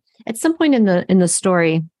Hillsdale. At some point in the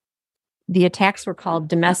story, the attacks were called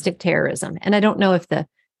domestic terrorism, and I don't know if the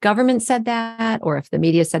government said that or if the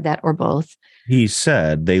media said that or both. He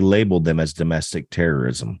said they labeled them as domestic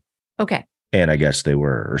terrorism. Okay. And I guess they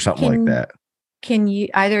were, or something like that. Can you,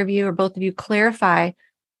 either of you or both of you, clarify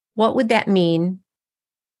what would that mean?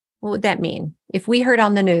 What would that mean if we heard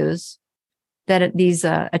on the news that these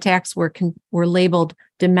attacks were labeled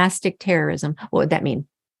domestic terrorism? What would that mean?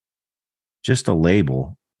 Just a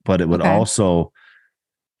label, but it would also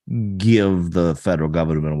give the federal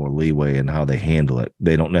government more leeway in how they handle it.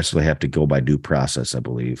 They don't necessarily have to go by due process, I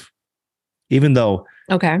believe. Even though,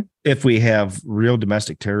 if we have real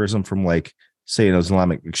domestic terrorism from, like, say, an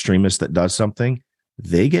Islamic extremist that does something,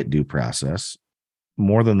 they get due process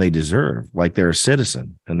more than they deserve. Like, they're a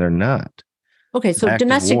citizen and they're not. Okay, so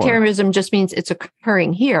domestic terrorism just means it's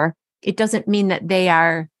occurring here. It doesn't mean that they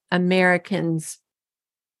are Americans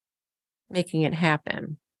making it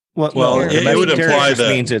happen. Well, it would imply that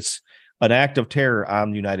means it's an act of terror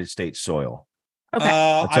on United States soil. Okay.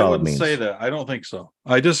 That's I all it wouldn't means. say that. I don't think so.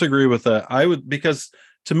 I disagree with that. I would, because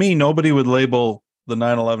to me, nobody would label the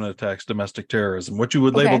 9/11 attacks domestic terrorism. What you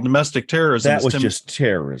would label Okay. domestic terrorism That was just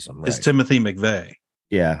terrorism, right? is Timothy McVeigh.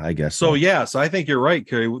 Yeah, I guess So yes, I think you're right,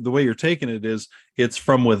 Carrie. The way you're taking it is it's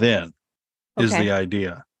from within is Okay. the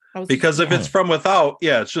idea. I was- Because if yeah. it's from without,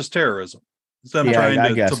 yeah, it's just terrorism. It's them Yeah, trying I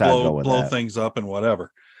to guess I'd go with blow that. things up and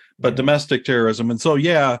whatever. But Yeah. domestic terrorism. And so,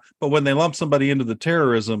 yeah, but when they lump somebody into the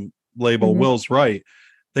terrorism label, Mhm. Will's right.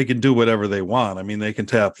 They can do whatever they want. I mean, they can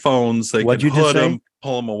tap phones, they What'd can you just hood say? them,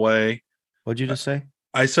 pull them away. What'd you just say?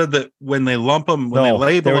 I said that when they lump them, when they No,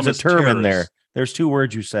 label there was them a as term in there. terrorists- There's two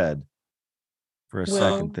words you said for a Will-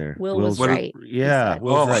 second there. Will was Will's- right. he Yeah, said.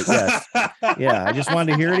 Will's right. Yes. Yeah, I just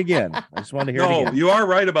wanted to hear it again. No, you are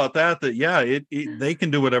right about that. That yeah, they can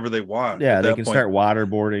do whatever they want. Yeah, at they that can point. start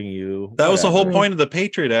waterboarding you. That was the whole whatever. point of the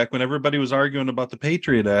Patriot Act when everybody was arguing about the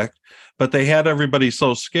Patriot Act, but they had everybody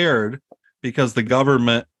so scared because the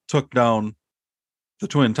government took down the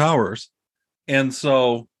Twin Towers. And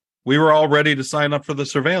so we were all ready to sign up for the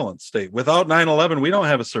surveillance state. Without 9/11, we don't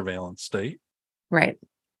have a surveillance state. Right.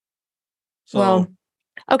 So Well,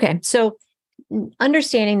 okay. So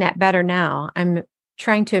understanding that better now, I'm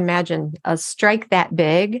trying to imagine a strike that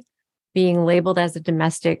big being labeled as a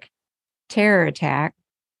domestic terror attack,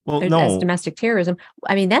 Well, as no, domestic terrorism.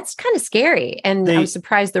 I mean, that's kind of scary. And They- I'm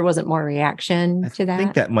surprised there wasn't more reaction to that. I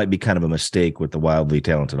think that might be kind of a mistake with the wildly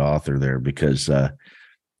talented author there because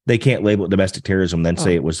they can't label it domestic terrorism, then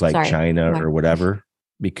say it was like sorry. China or whatever,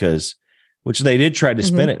 because which they did try to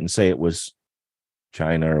spin Mhm. it and say it was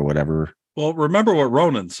China or whatever. well, remember what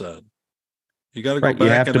Ronan said. You got to go Right. back.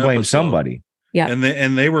 You have to an blame episode. somebody. Yeah.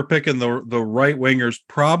 And they were picking the right wingers,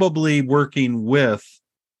 probably working with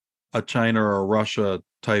a China or a Russia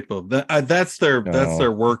type of that. That's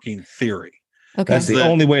their working theory. Okay. That's the that-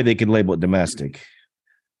 only way they could label it domestic.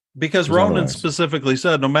 Because 'Cause Ronan otherwise- specifically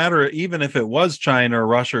said, no matter, even if it was China or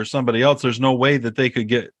Russia or somebody else, there's no way that they could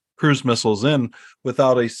get cruise missiles in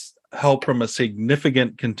without help from a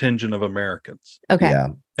significant contingent of Americans. Okay. Yeah.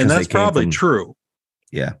 And 'Cause that's they came probably from- true.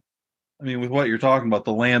 Yeah. I mean, with what you're talking about,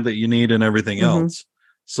 the land that you need and everything Mhm. else.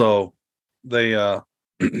 So they,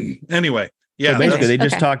 anyway, yeah. So basically, they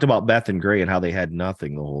just Okay. talked about Beth and Gray and how they had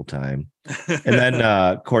nothing the whole time. And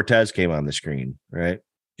then Cortez came on the screen, right?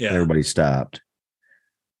 yeah. And everybody stopped.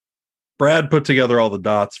 Brad put together all the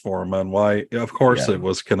dots for him on why, of course, Yeah. it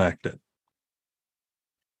was connected.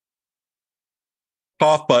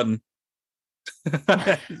 Cough button.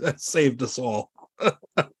 That saved us all.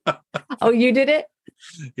 Oh, you did it?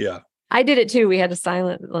 Yeah. I did it too. We had a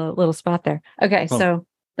silent little spot there. Okay. Oh. So,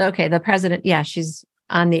 okay. The president, yeah, she's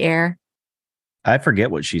on the air. I forget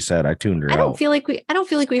what she said. I tuned her I don't out. feel like we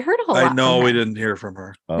heard a whole lot. I know from we her. didn't hear from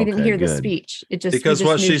her. We didn't Okay, hear the good. speech. It just Because we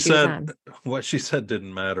just what knew she was said, on. what she said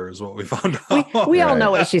didn't matter is what we found out. We all Right. know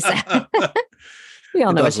what she said. We all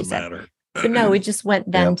It know what she doesn't said. matter. But no, we just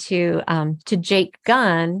went then to Jake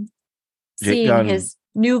Gunn, Jake seeing Gunn his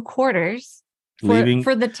new quarters leaving.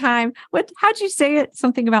 for the time. How'd you say it?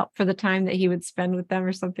 Something about for the time that he would spend with them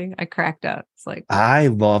or something. I cracked up. It's like I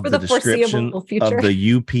love For the the description foreseeable of future.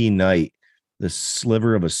 the UP night, the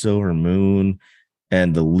sliver of a silver moon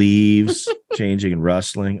and the leaves changing and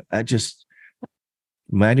rustling. I just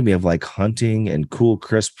reminded me of like hunting and cool,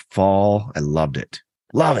 crisp fall. I loved it.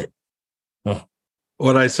 Love it.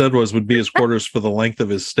 What I said would be his quarters for the length of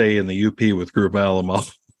his stay in the UP with Group Alamo.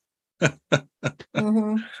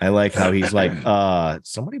 mhm. I like how he's like,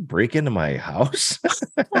 somebody break into my house.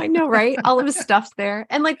 I know, right? All of his stuff's there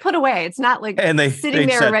and like put away. It's not like And they sitting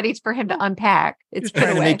there said, ready for him to unpack. It's just put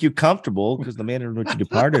trying to away. make you comfortable because the manner in which you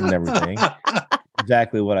departed and everything.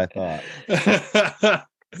 Exactly what I thought.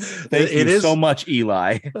 Thank It you is so much,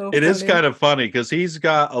 Eli. So It is funny. kind of funny because he's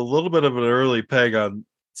got a little bit of an early peg on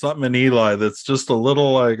something in Eli that's just a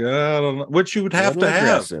little like, I don't know, which you would have to Little have.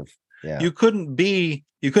 aggressive. Yeah. You couldn't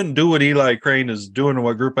do what Eli Crane is doing and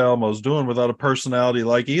what Group Alamo is doing without a personality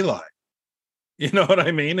like Eli. You know what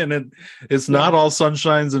I mean? And it's not all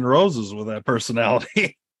sunshines and roses with that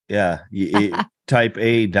personality. Yeah. Type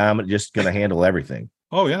A dominant, just going to handle everything.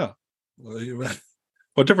 Oh yeah.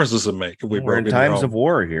 What difference does it make if we We're broke in into times your of home?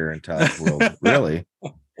 war here in Todd's world. Really.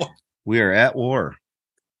 We are at war.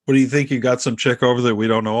 What do you think? You got some chick over that we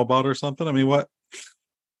don't know about or something? I mean, what?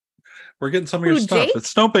 We're getting some of your Who, stuff. Jake?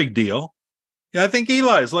 It's no big deal. Yeah, I think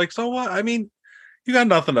Eli's like, so what? I mean, you got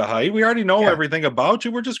nothing to hide. We already know Yeah. everything about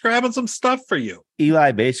you. We're just grabbing some stuff for you.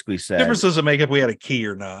 Eli basically said, Difference doesn't make if we had a key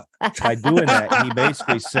or not. by doing that, he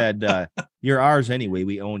basically said, you're ours anyway.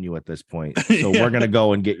 We own you at this point. So Yeah. we're going to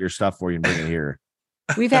go and get your stuff for you and bring it here.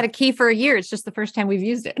 We've had a key for a year. It's just the first time we've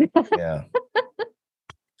used it. Yeah.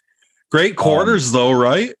 Great quarters, though,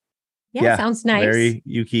 right? Yeah, sounds nice. Very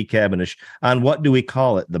Yuki cabinish. On what do we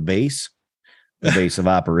call it? The base of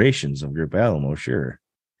operations of Group Alamo, sure.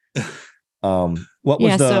 What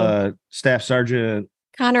was the staff sergeant?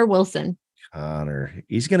 Connor Wilson. Connor.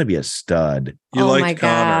 He's going to be a stud. Oh my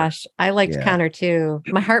gosh. I liked Connor too.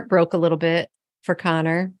 My heart broke a little bit for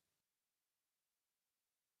Connor.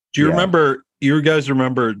 Do you remember, you guys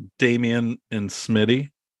remember Damien and Smitty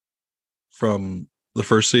from the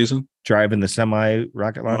first season? Driving the semi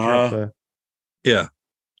rocket launcher? Yeah.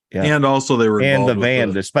 And also they were and the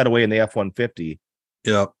van that sped away in the F-150.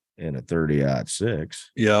 Yep. In a 30-06.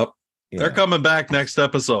 Yep. Yeah. They're coming back next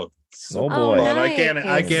episode. Oh boy. Nice.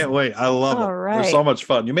 I can't wait. I love it. Right. They're so much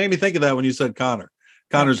fun. You made me think of that when you said Connor.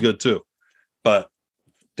 Connor's good too. But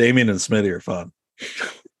Damien and Smitty are fun.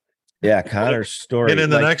 Yeah, Connor's story. And in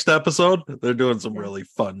the next episode, they're doing some really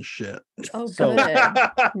fun shit. Oh, good.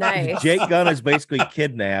 Nice. Jake Gunn is basically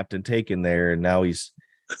kidnapped and taken there, and now he's,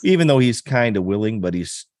 even though he's kind of willing, but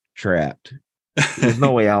he's trapped. There's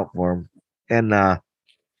no way out for him. And I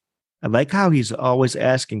like how he's always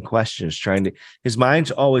asking questions, his mind's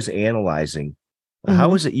always analyzing. Mm-hmm.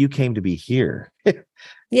 How is it you came to be here?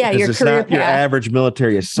 Yeah, your it's career not path. Your average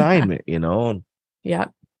military assignment, Yeah.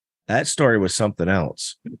 That story was something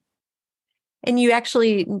else. And you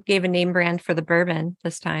actually gave a name brand for the bourbon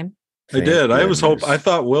this time. I did. I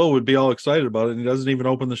thought Will would be all excited about it, and he doesn't even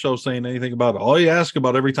open the show saying anything about it. All you ask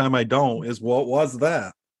about every time I don't is, what was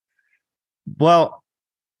that? Well,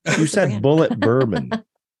 you said Bullet Bourbon.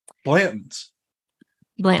 Blanton's.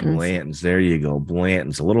 There you go.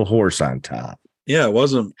 Blanton's. A little horse on top. Yeah, it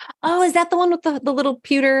wasn't. Oh, is that the one with the little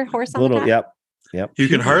pewter horse on top? Yep. You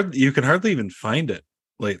can hardly even find it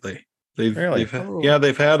lately. They've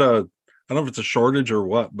had a, I don't know if it's a shortage or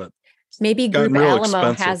what, but maybe Group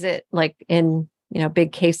Alamo has it like in,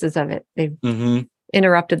 big cases of it. They've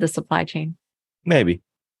interrupted the supply chain. Maybe.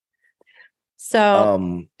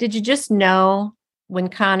 So did you just know when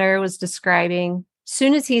Connor was describing, as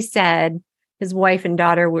soon as he said his wife and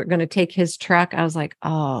daughter were going to take his truck, I was like,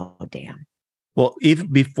 oh, damn. Well, even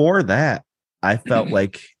before that, I felt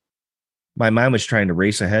like my mind was trying to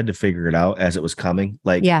race ahead to figure it out as it was coming.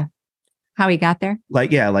 Like, yeah. How he got there?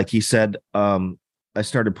 Like he said, I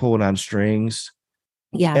started pulling on strings.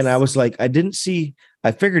 Yes. And I was like, I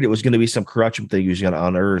figured it was going to be some corruption thing he was going to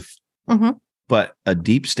unearth, but a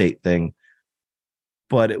deep state thing.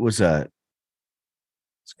 But it was it's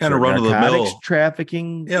kind of run of the mill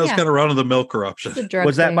trafficking. Yeah, it was kind of run of the mill corruption.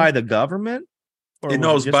 Was that by the government? Or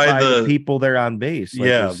was it by the people there on base. Like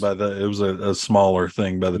it was a smaller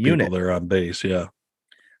thing by the unit. People there on base. Yeah.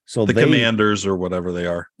 So the commanders or whatever they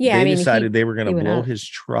are. Yeah. They decided they were going to blow his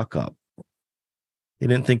truck up. They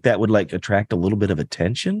didn't think that would attract a little bit of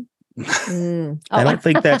attention. I don't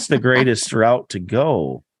think that's the greatest route to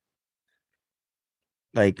go.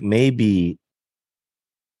 Like maybe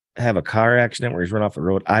have a car accident where he's run off the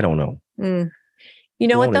road. I don't know. You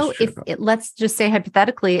know what though? If let's just say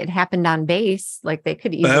hypothetically it happened on base, like they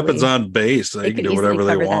could easily. It happens on base. They can do whatever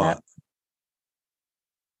they want.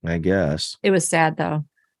 I guess. It was sad though.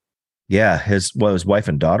 Yeah, his wife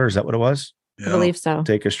and daughter. Is that what it was? Yeah. I believe so.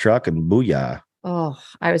 Take his truck and booyah. Oh,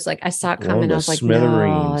 I was like, I saw it coming. I was like,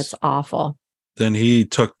 no, it's awful. Then he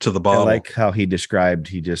took to the bottle. I like how he described.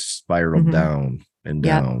 He just spiraled down and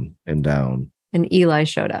down and down. And Eli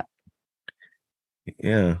showed up.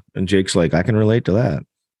 Yeah. And Jake's like, I can relate to that.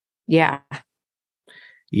 Yeah.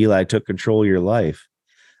 Eli took control of your life.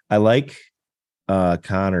 I like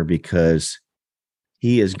Connor because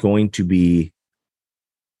he is going to be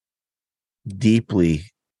deeply,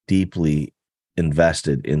 deeply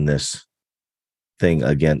invested in this thing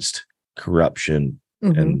against corruption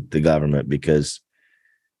and the government because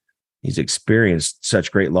he's experienced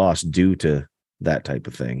such great loss due to that type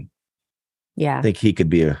of thing. Yeah. I think he could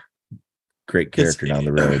be a great character down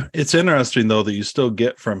the road. It's interesting though that you still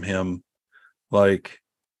get from him, like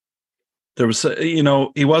there was, he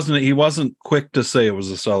wasn't quick to say it was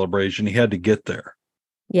a celebration. He had to get there.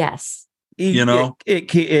 Yes.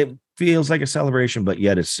 It feels like a celebration, but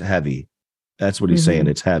yet it's heavy. That's what he's saying.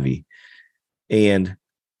 It's heavy. And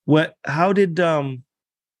how did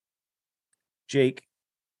Jake,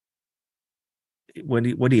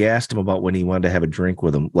 what he asked him about when he wanted to have a drink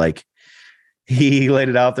with him, like he laid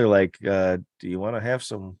it out there like, do you want to have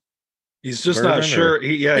some? He's just not sure.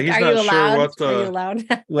 He's not sure what the. Are you allowed?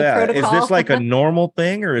 Yeah, is this like a normal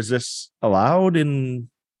thing or is this allowed in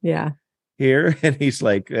here? And he's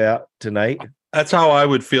like, yeah, tonight. That's how I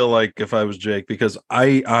would feel like if I was Jake, because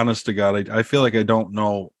honest to God, I feel like I don't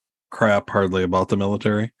know crap hardly about the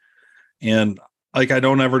military. And like, I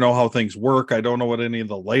don't ever know how things work. I don't know what any of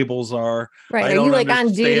the labels are. Right. I Are don't you like on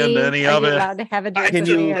understand duty? any Are of you it. allowed to have a drink? Can with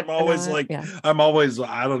you- me I'm or always not? like, Yeah.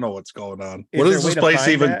 I don't know what's going on. Is What there is a way this to place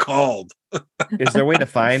find even that? called? Is there a way to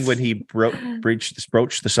find when he breached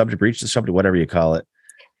the subject, whatever you call it,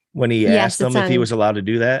 when he Yes, asked them it's if he on- was allowed to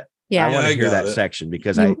do that? Yeah. I want Yeah, to I hear got that it. section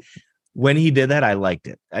because You- when he did that, I liked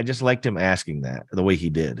it. I just liked him asking that the way he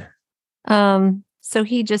did. So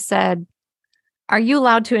he just said, "Are you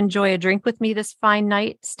allowed to enjoy a drink with me this fine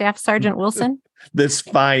night, Staff Sergeant Wilson?" This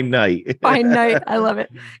fine night. Fine night. I love it.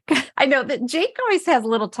 I know that Jake always has a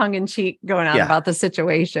little tongue in cheek going on Yeah. about the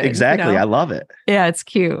situation. Exactly. I love it. Yeah, it's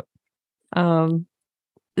cute.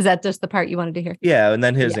 Is that just the part you wanted to hear? Yeah. And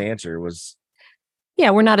then his Yeah. answer was, Yeah,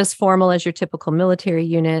 we're not as formal as your typical military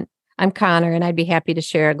unit. I'm Connor, and I'd be happy to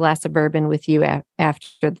share a glass of bourbon with you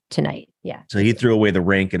after tonight. Yeah. so he threw away the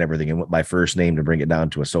rank and everything and went by first name to bring it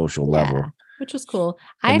down to a social level. Which was cool.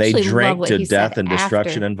 I And they actually love drank what to he death said and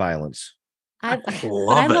destruction after. and violence. I Love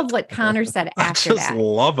love it. what Connor said I after just that.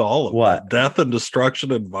 love all of What? that. Death and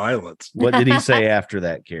destruction and violence. What did he say after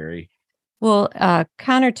that, Carrie? Well,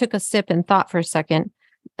 Connor took a sip and thought for a second.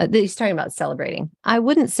 He's talking about celebrating. I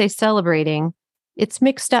wouldn't say celebrating. It's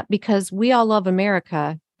mixed up because we all love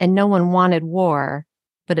America and no one wanted war,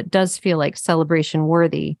 but it does feel like celebration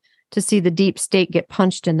worthy to see the deep state get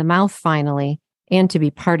punched in the mouth finally and to be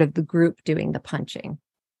part of the group doing the punching.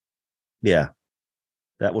 Yeah.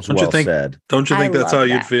 That was Don't you well think- said. Don't you I think that's love how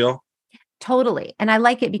you'd that. feel? Totally. And I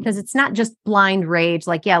like it because it's not just blind rage.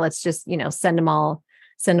 Like, yeah, let's just, send them all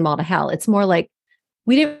to hell. It's more like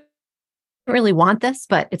we didn't really want this,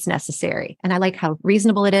 but it's necessary. And I like how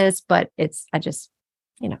reasonable it is, but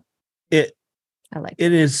I like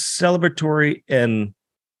It is celebratory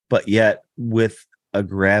but yet with a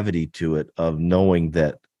gravity to it of knowing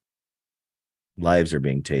that lives are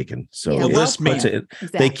being taken. So Yeah, it well puts said. it-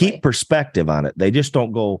 exactly. they keep perspective on it. They just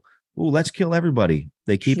don't go, "Oh, let's kill everybody."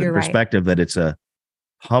 They keep You're in right. perspective that it's a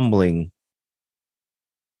humbling,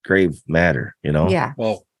 grave matter, Yeah,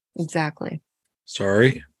 Well, exactly.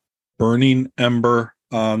 sorry. Burning ember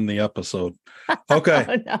on the episode. Okay.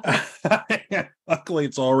 Oh, no. Luckily,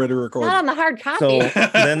 it's already recorded. Not on the hard copy. So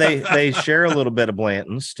then they share a little bit of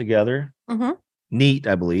Blanton's together. Mhm. Neat,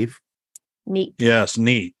 I believe. Neat. Yes,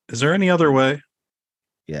 neat. Is there any other way?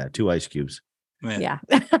 Yeah, 2 ice cubes. Man, Yeah.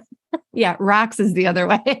 Yeah. Rocks is the other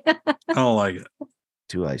way. I don't like it.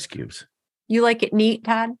 2 ice cubes. You like it neat,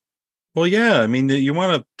 Todd? Well, yeah. I mean, you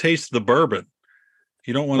want to taste the bourbon.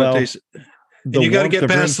 You don't want to Well, taste. The you gotta warmth get of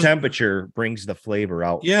room past the- temperature brings the flavor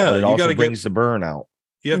out. Yeah, but it you also gotta get- brings the burn out.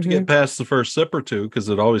 You have to get past the first sip or two because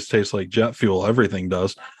it always tastes like jet fuel. Everything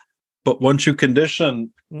does. But once you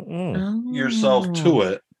condition yourself to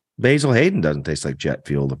it, Basil Hayden doesn't taste like jet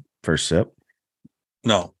fuel the first sip.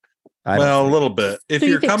 no. I don't Well, a think. little bit. If So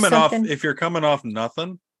you you're think coming something- off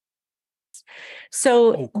nothing.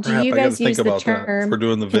 So Oh crap! do you I got to guys think use the about that term for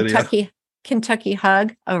doing the video. Kentucky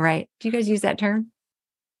hug? Oh, right. Do you guys use that term?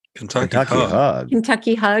 Kentucky Kentucky hug. hug.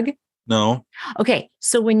 Kentucky hug? No. Okay.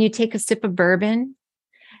 So when you take a sip of bourbon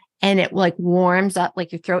and it like warms up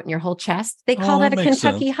like your throat and your whole chest, they call Oh, that that a makes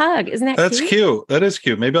Kentucky sense. hug. Isn't that That's cute? cute. That is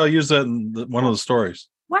cute. Maybe I'll use that in one of the stories.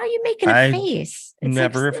 Why are you making a I face? It's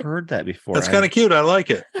Never like- have heard that before. That's kind of cute. I like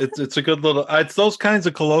it. It's a good little. It's those kinds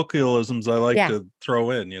of colloquialisms I like Yeah. to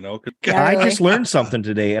throw in. Yeah, I really. just learned something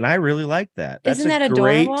today, and I really like that. That's Isn't that a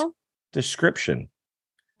great adorable? description.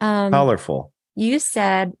 Um, Colorful. you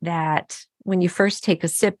said that when you first take a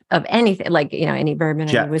sip of anything, like any bourbon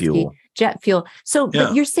or Jet whiskey, fuel. jet fuel. So, Yeah.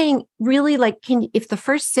 but you're saying really, like, if the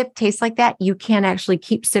first sip tastes like that, you can actually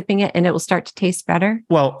keep sipping it, and it will start to taste better.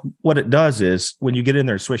 Well, what it does is when you get in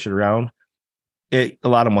there and swish it around, a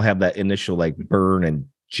lot of them will have that initial like burn and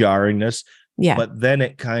jarringness, Yeah. but then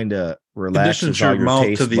it kind of Conditions relaxes all your your mouth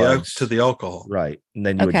taste to the buds. to the alcohol. Right, and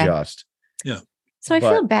then you Okay. adjust. So I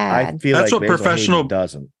But feel bad. I feel That's like what Basil professional- Hayden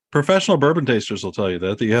doesn't. Professional bourbon tasters will tell you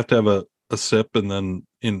that you have to have a sip and then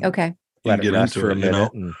Okay. you Let it get rest into for a it. You minute. know.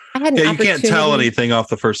 And I had an Yeah, you can't tell opportunity- anything off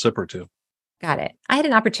the first sip or two. Got it. I had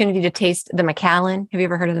an opportunity to taste the Macallan. Have you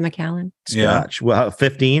ever heard of the Macallan? Yeah. Scotch. Well,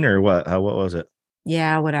 15 or what? What was it?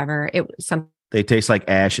 Yeah, whatever. It was something They taste like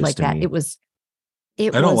ashes like to that. me. It was. I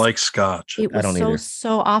don't like Scotch. It I was don't so either.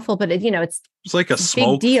 so awful, but it's It's like a it's a big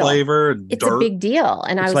smoke deal. flavor and it's dirt. a big deal.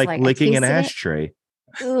 And I It's was like I licking an tasted it. ashtray.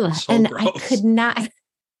 Ugh, So and gross. I could not.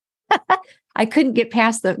 I couldn't get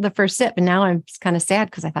past the first sip, and now I'm kind of sad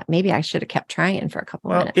because I thought maybe I should have kept trying for a couple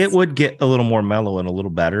Well, minutes. it would get a little more mellow and a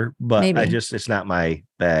little better, but Maybe. it's not my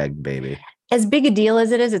bag, baby. As big a deal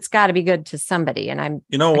as it is, it's got to be good to somebody. And I'm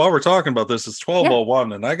While we're talking about this, it's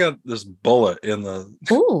 12:01, and I got this bullet in the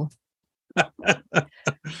ooh,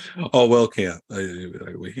 Oh, well, can't.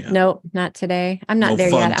 We can't. Nope, not today. I'm not No there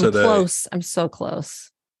fun yet. I'm today. close. I'm so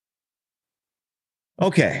close.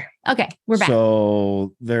 Okay. Okay, we're back.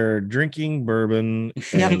 So they're drinking bourbon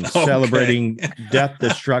and Okay. celebrating death,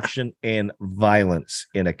 destruction, and violence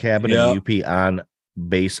in a cabin in Yep. the UP on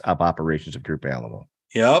base of operations of Group Alamo.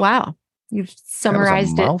 Yep. Wow. You've That was a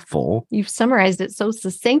summarized it. mouthful. You've summarized it so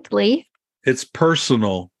succinctly. It's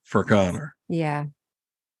personal for Connor. Yeah.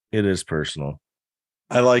 It is personal.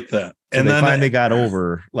 I like that. So And they then finally got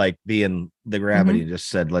over like being the gravity and just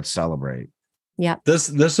said, let's celebrate. Yeah. this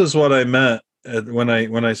is what I meant when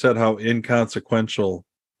I said how inconsequential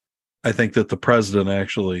I think that the president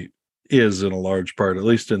actually is in a large part, at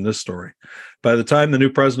least in this story. By the time the new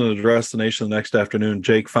president addressed the nation the next afternoon,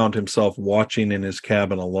 Jake found himself watching in his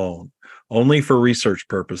cabin alone, only for research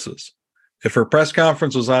purposes. If her press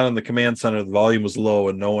conference was on in the command center, the volume was low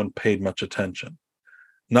and no one paid much attention.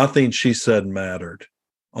 Nothing she said mattered.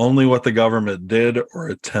 Only what the government did or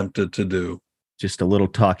attempted to do. Just a little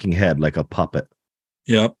talking head like a puppet.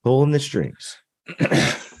 Yep. Pulling the strings.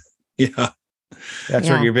 Yeah. That's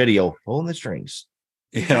Yeah. on your video. Pulling the strings.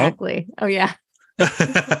 Yeah. Exactly. Oh, yeah.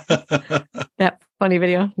 That funny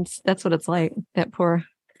video. That's what it's like. That poor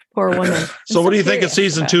woman. So I'm what do you think of curious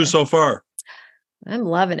season about 2 her. so far? I'm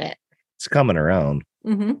loving it. It's coming around.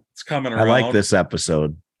 Mm-hmm. It's coming I around. like this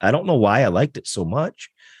episode. I don't know why I liked it so much.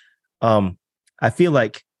 I feel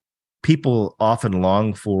like people often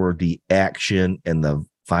long for the action and the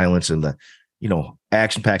violence and the,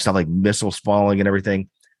 action-packed stuff like missiles falling and everything.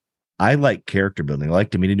 I like character building. I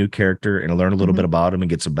like to meet a new character and learn a little bit about him and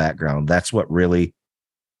get some background. That's what really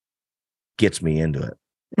gets me into it.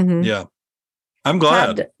 Mm-hmm. Yeah. I'm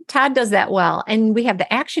glad. Todd does that well. And we have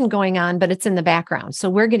the action going on, but it's in the background. So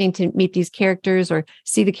we're getting to meet these characters or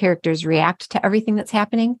see the characters react to everything that's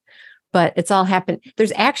happening. But it's all happened.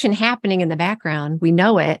 There's action happening in the background. We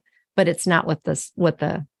know it, but it's not what the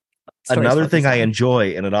story's Another thing focused I on.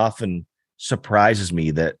 enjoy, and it often surprises me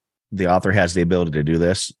that the author has the ability to do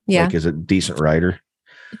this. Yeah. Like, is a decent writer.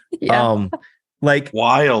 Yeah.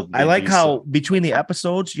 Wild. I like how between the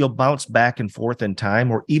episodes, you'll bounce back and forth in time,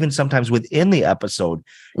 or even sometimes within the episode,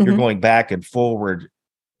 you're Mhm. going back and forward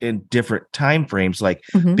in different time frames, like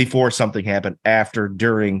Mhm. before something happened, after,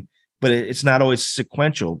 during, but it's not always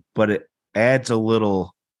sequential, but it adds a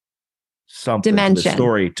little something to the Dimension.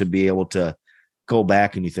 story to be able to go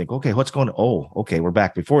back and you think, okay, what's going on? Oh, okay, we're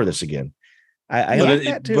back before this again. I But, like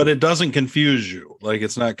that too. but it doesn't confuse you. Like,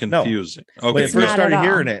 it's not confusing. when Okay. you first not started at all.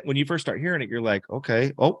 hearing it, you're like,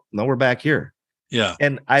 okay, oh, no, we're back here. Yeah.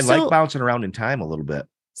 And I So- like bouncing around in time a little bit.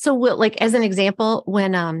 So like as an example,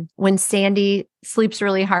 when Sandy sleeps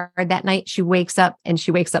really hard that night, she wakes up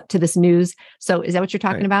to this news. So is that what you're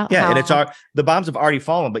talking about? Yeah, and How- the bombs have already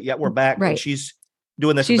fallen, but yet we're back and Right. she's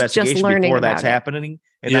doing this She's just investigation learning before that's about it. happening.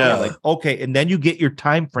 And now Yeah. you're like, okay, and then you get your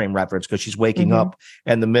time frame reference because she's waking Mhm. up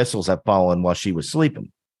and the missiles have fallen while she was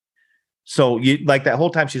sleeping. So you like that whole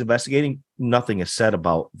time she's investigating, nothing is said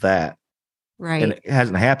about that. right. And it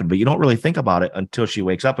hasn't happened, but you don't really think about it until she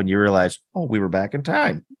wakes up and you realize, oh, we were back in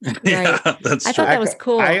time. Yeah, that's I true. thought that was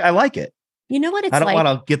cool. I like it. You know what it's I don't like? want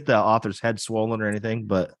to get the author's head swollen or anything,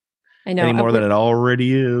 but I know any more than it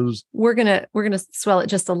already is. we're gonna swell it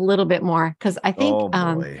just a little bit more because I think Oh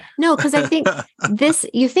boy. no, because I think this.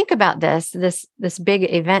 You think about this big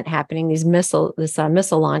event happening, this missile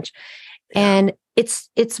launch, and it's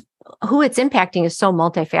who it's impacting is so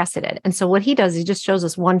multifaceted. And so what he does, he just shows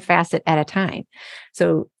us one facet at a time.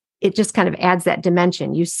 So it just kind of adds that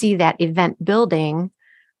dimension. You see that event building,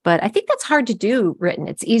 but I think that's hard to do written.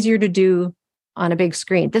 It's easier to do on a big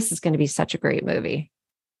screen. This is going to be such a great movie.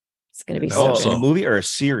 It's going to be hope so so. good. A movie or a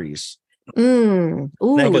series? Ooh,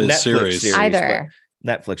 Probably a Netflix series. either.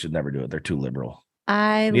 but Netflix would never do it. They're too liberal.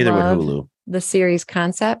 I Neither would love Hulu. the series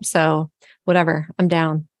concept. So whatever, I'm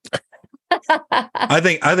down. I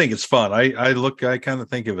think it's fun. I kind of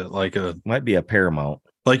think of it like Might be a Paramount.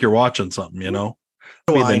 like you're watching something, you know.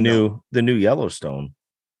 Maybe I know. the new Yellowstone.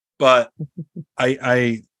 But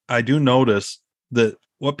I do notice that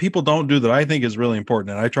what people don't do that I think is really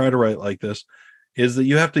important, and I try to write like this, is that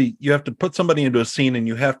you have to put somebody into a scene and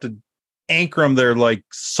you have to anchor them there like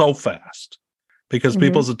so fast because Mhm.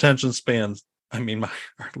 people's attention spans, are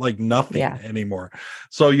like nothing Yeah. anymore.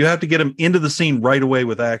 So you have to get them into the scene right away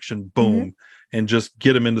with action, boom, and just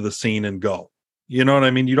get them into the scene and go. You know what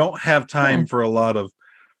I mean? You don't have time Yeah. for a lot of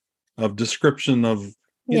description of,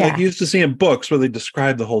 Yeah. like you used to see in books where they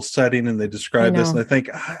describe the whole setting and they describe this. know. And I think,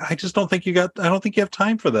 I just don't think I don't think you have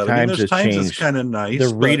time for that. Times there's has times it's changed. kind of nice.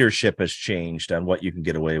 The but readership has changed on what you can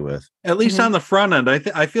get away with. at least Mhm. on the front end,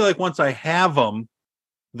 I feel like once I have them,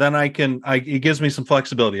 then it gives me some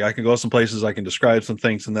flexibility. I can go some places, I can describe some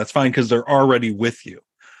things, and that's fine because they're already with you.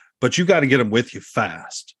 But you got to get them with you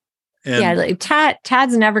fast. And like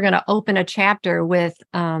Todd's never going to open a chapter with,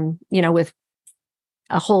 with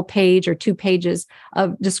a whole page or 2 pages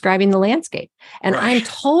of describing the landscape. And right. I'm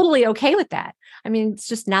totally okay with that. I mean, it's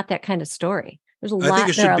just not that kind of story. There's a lot. I think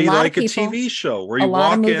it should be like a TV show where you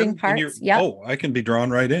walk in and you're, I can be drawn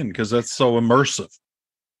right in because that's so immersive.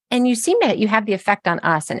 And you have the effect on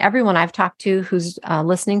us, and everyone I've talked to who's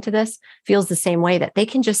listening to this feels the same way, that they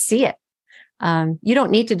can just see it. You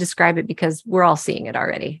don't need to describe it because we're all seeing it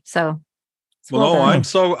already. So,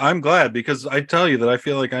 I'm glad, because I tell you that I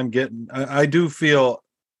feel like I do feel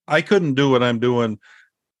I couldn't do what I'm doing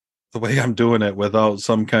the way I'm doing it without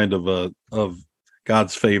some kind of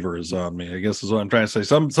God's favor is on me, I guess is what I'm trying to say.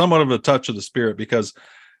 Somewhat of a touch of the Spirit, because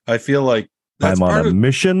I feel like I'm on a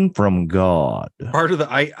mission from God. Part of the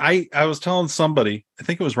I was telling somebody, I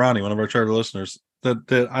think it was Ronnie, one of our charter listeners,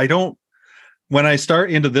 that I don't, when I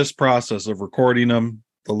start into this process of recording them,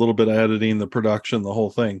 the little bit of editing, the production, the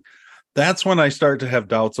whole thing, that's when I start to have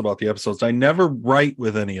doubts about the episodes. I never write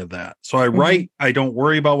with any of that. So I write, I don't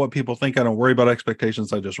worry about what people think. I don't worry about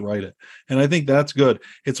expectations. I just write it. And I think that's good.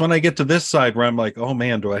 It's when I get to this side where I'm like, oh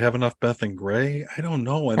man, do I have enough Beth and Gray? I don't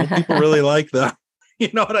know. I know people really like that. You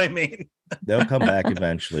know what I mean? They'll come back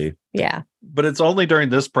eventually. Yeah. But it's only during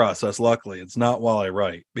this process. Luckily, it's not while I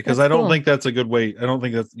write, because I don't think that's a good way. I don't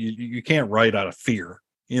think that's, you can't write out of fear.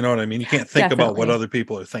 You know what I mean? You can't think about what other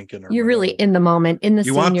people are thinking. You're really in the moment, in the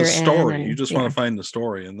scene. You want the story. You just want to find the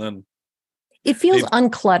story, and then it feels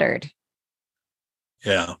uncluttered.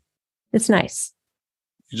 Yeah. It's nice.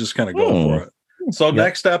 You just kind of go for it. So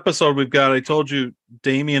next episode we've got, I told you,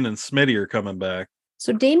 Damien and Smitty are coming back.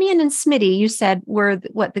 So Damien and Smitty, you said, were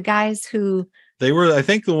the guys who... They were, I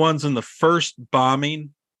think, the ones in the first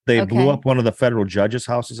bombing. They blew up one of the federal judges'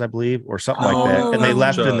 houses, I believe, or something like that. And they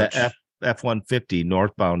left in the F-150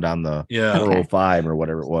 northbound on the 405 or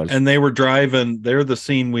whatever it was. And they were driving, they're the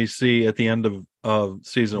scene we see at the end of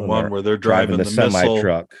season 1 where they're driving the semi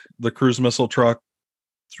truck, the cruise missile truck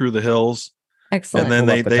through the hills. Excellent. And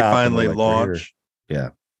then they finally launch. Yeah.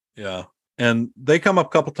 Yeah. And they come up a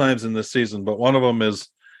couple times in this season, but one of them is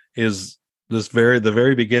the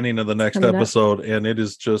very beginning of the next episode, and it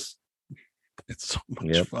is just, it's so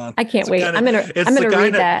much fun. I can't wait. I'm gonna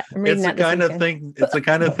read that. It's the kind of thing. It's the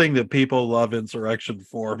kind of thing that people love Insurrection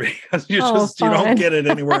for, because you don't get it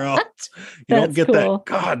anywhere else. You don't get that.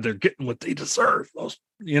 God, they're getting what they deserve. Those,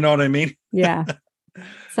 you know what I mean? Yeah.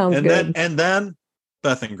 Sounds good. And then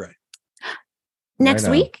Beth and Gray next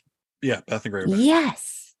week. Yeah, Beth and Gray.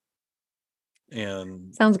 Yes.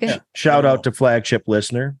 And sounds good. Yeah, shout out to flagship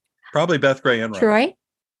listener. Probably Beth Gray and Troy.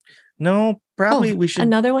 No, probably we should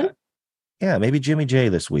another one. Yeah, maybe Jimmy J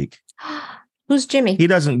this week. Who's Jimmy? He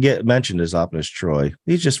doesn't get mentioned as often as Troy.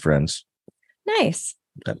 He's just friends. Nice.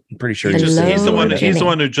 I'm pretty sure he's the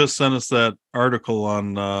one who just sent us that article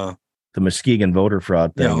on the Muskegon voter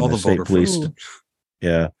fraud thing. Yeah, all the voter police.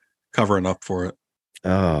 Yeah, covering up for it.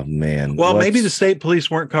 Oh man. Well, maybe the state police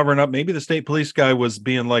weren't covering up. Maybe the state police guy was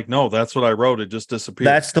being like, "No, that's what I wrote. It just disappeared."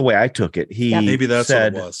 That's the way I took it. Maybe that's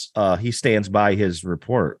said, what it was. He stands by his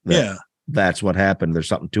report. That's what happened. There's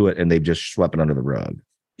something to it, and they just swept it under the rug.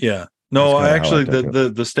 Yeah. No, actually,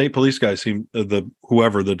 the state police guy seemed the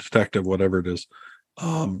detective, whatever it is.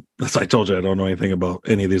 As I told you, I don't know anything about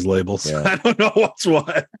any of these labels. Yeah. I don't know what's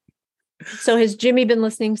what. So has Jimmy been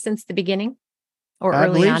listening since the beginning, or I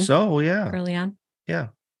early on? So yeah, early on. Yeah,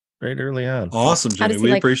 right early on. Awesome, Jimmy.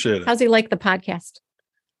 We appreciate it. How's he like the podcast?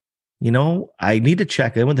 You know, I need to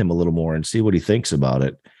check in with him a little more and see what he thinks about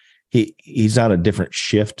it. He's on a different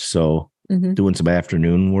shift, so doing some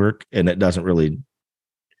afternoon work, and it doesn't really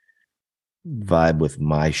vibe with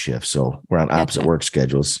my shift. So we're on opposite work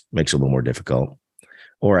schedules. Makes it a little more difficult.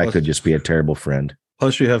 Or I could just be a terrible friend.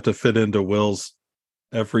 Plus, you have to fit into Will's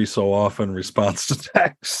every so often response to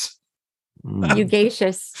texts.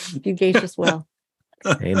 Fugacious Will.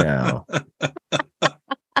 Hey now.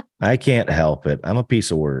 I can't help it. I'm a piece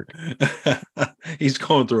of work. He's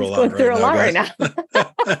going through a lot right now.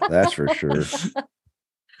 That's for sure.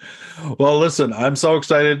 Well, listen, I'm so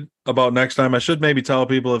excited about next time. I should maybe tell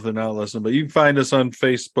people if they're not listening, but you can find us on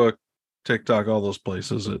Facebook, TikTok, all those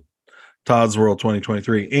places at Todd's World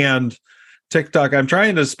 2023 and TikTok. I'm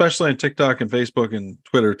trying to, especially on TikTok and Facebook and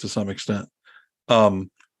Twitter to some extent. I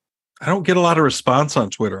don't get a lot of response on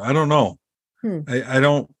Twitter. I don't know. I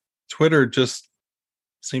don't. Twitter just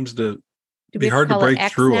seems to be hard to break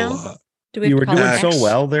through a lot. You were doing so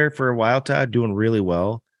well there for a while, Todd, doing really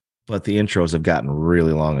well, but the intros have gotten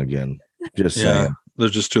really long again. Just saying. They're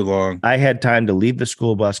just too long. I had time to leave the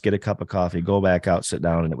school bus, get a cup of coffee, go back out, sit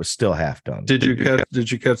down, and it was still half done. Did you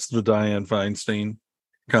catch the Dianne Feinstein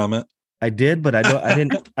comment? I did, but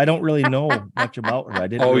I don't really know much about her. I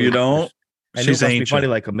didn't. Oh, really, you don't? I She's knew it must ancient. be funny,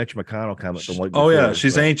 like a Mitch McConnell comment. Oh yeah,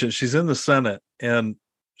 she's ancient. She's in the Senate, and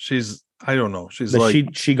she's, I don't know. She's like,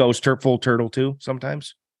 she goes full turtle too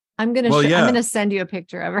sometimes. I'm gonna send you a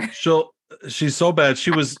picture of her. She's so bad.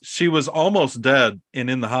 She was almost dead and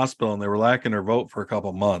in the hospital, and they were lacking her vote for a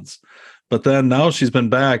couple months. But then now she's been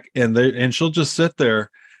back, and she'll just sit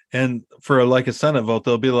there, and for like a Senate vote,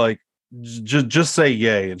 they'll be like, just say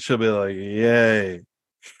yay, and she'll be like, yay.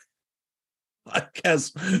 I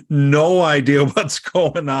guess no idea what's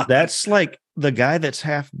going on. That's like the guy that's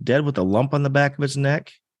half dead with a lump on the back of his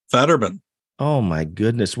neck. Fetterman. Oh my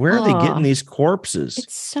goodness. Where are they getting these corpses?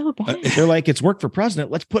 It's so bad. They're like, it's worked for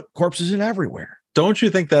president. Let's put corpses in everywhere. Don't you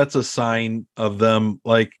think that's a sign of them?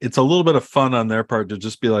 Like, it's a little bit of fun on their part to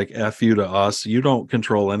just be like, F you to us. You don't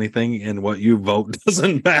control anything, and what you vote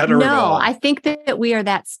doesn't matter at all. No, I think that we are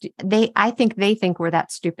that I think they think we're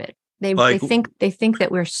that stupid. They think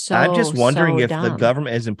that we're so. I'm just wondering if dumb. the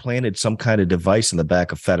government has implanted some kind of device in the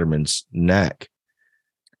back of Fetterman's neck.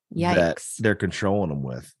 Yikes. That they're controlling him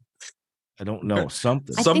with. I don't know.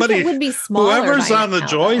 Something. Somebody think it would be smaller. Whoever's on the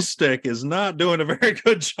joystick is not doing a very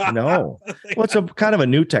good job. No. Well, it's a kind of a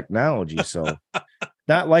new technology, so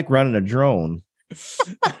not like running a drone.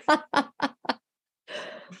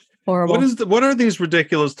 Horrible. What are these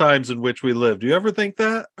ridiculous times in which we live? Do you ever think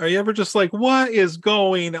that? Are you ever just like, what is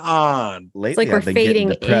going on? Lately, it's like we're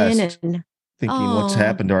fading in and thinking what's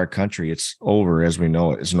happened to our country. It's over as we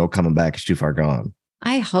know it. There's no coming back. It's too far gone.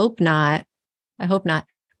 I hope not.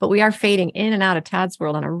 But we are fading in and out of Todd's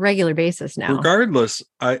world on a regular basis now. Regardless,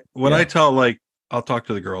 I tell, like, I'll talk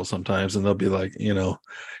to the girls sometimes and they'll be like,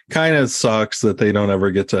 kind of sucks that they don't ever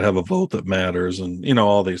get to have a vote that matters, and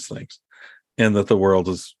all these things, and that the world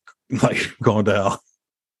is like going to hell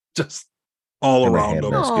just all around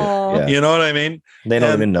them. Yeah. You know what I mean? They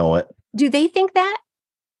don't even know it. Do they think that?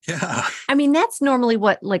 Yeah. I mean, that's normally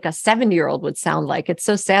what like a 70-year-old would sound like. It's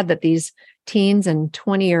so sad that these teens and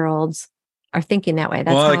 20-year-olds are thinking that way.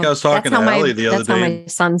 That's I was talking to Allie the other day. That's how my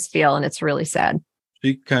sons feel, and it's really sad.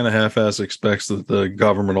 She kind of half-ass expects that the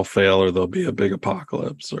government will fail, or there'll be a big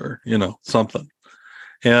apocalypse, or something.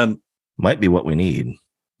 And might be what we need.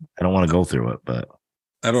 I don't want to go through it, but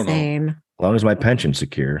I don't know. As long as my pension's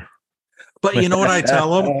secure. But you know what I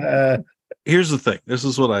tell them? Here's the thing. This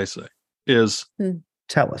is what I say: is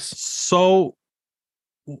tell us. So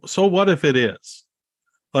what if it is?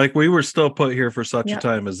 Like, we were still put here for such a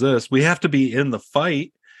time as this. We have to be in the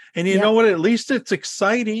fight. And you know what? At least it's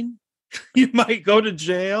exciting. You might go to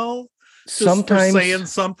jail sometimes for saying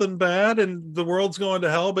something bad and the world's going to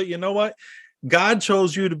hell. But you know what? God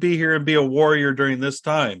chose you to be here and be a warrior during this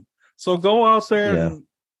time. So go out there and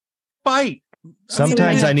fight.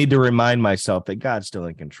 Sometimes I need to remind myself that God's still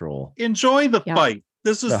in control. Enjoy the fight.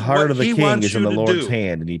 This is the heart of the king is in the Lord's do.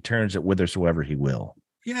 hand, and he turns it whithersoever he will.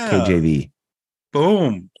 Yeah. KJV.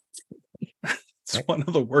 Boom. It's one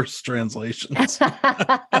of the worst translations. It's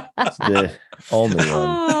the only one.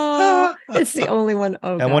 Oh, it's the only one.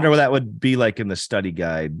 Oh, I wonder what that would be like in the study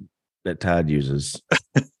guide that Todd uses.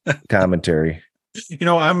 Commentary.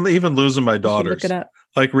 I'm even losing my daughters. Look it up.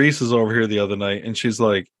 Like, Reese is over here the other night, and she's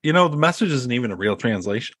like, the message isn't even a real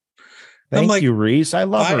translation. Thank you, Reese. I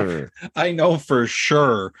love her. I know for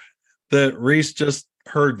sure that Reese just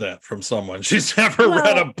heard that from someone. She's never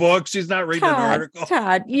read a book. She's not reading an article.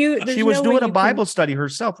 Todd, she was doing a Bible study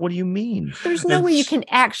herself. What do you mean? There's no way you can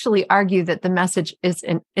actually argue that the message is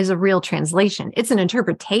a real translation. It's an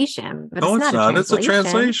interpretation, but no, it's not. It's a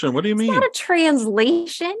translation. What do you mean? It's not a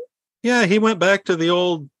translation. Yeah, he went back to the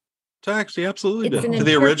old text. He absolutely did. To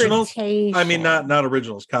the originals. I mean, not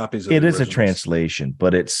originals, copies of it. It is a translation,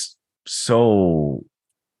 but it's so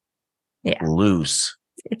loose.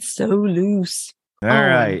 It's so loose. All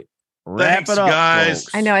right. Wrap it up, guys.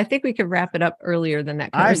 folks. I know. I think we could wrap it up earlier than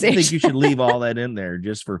that conversation. I think you should leave all that in there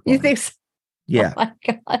just for fun. You think so? Yeah. Oh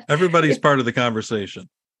my God. Everybody's part of the conversation.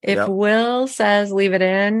 If Will says leave it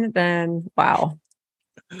in, then wow.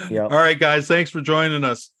 All right, guys. Thanks for joining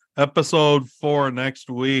us. Episode 4 next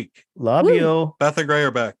week. Love you. Beth and Gray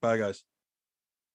are back. Bye, guys.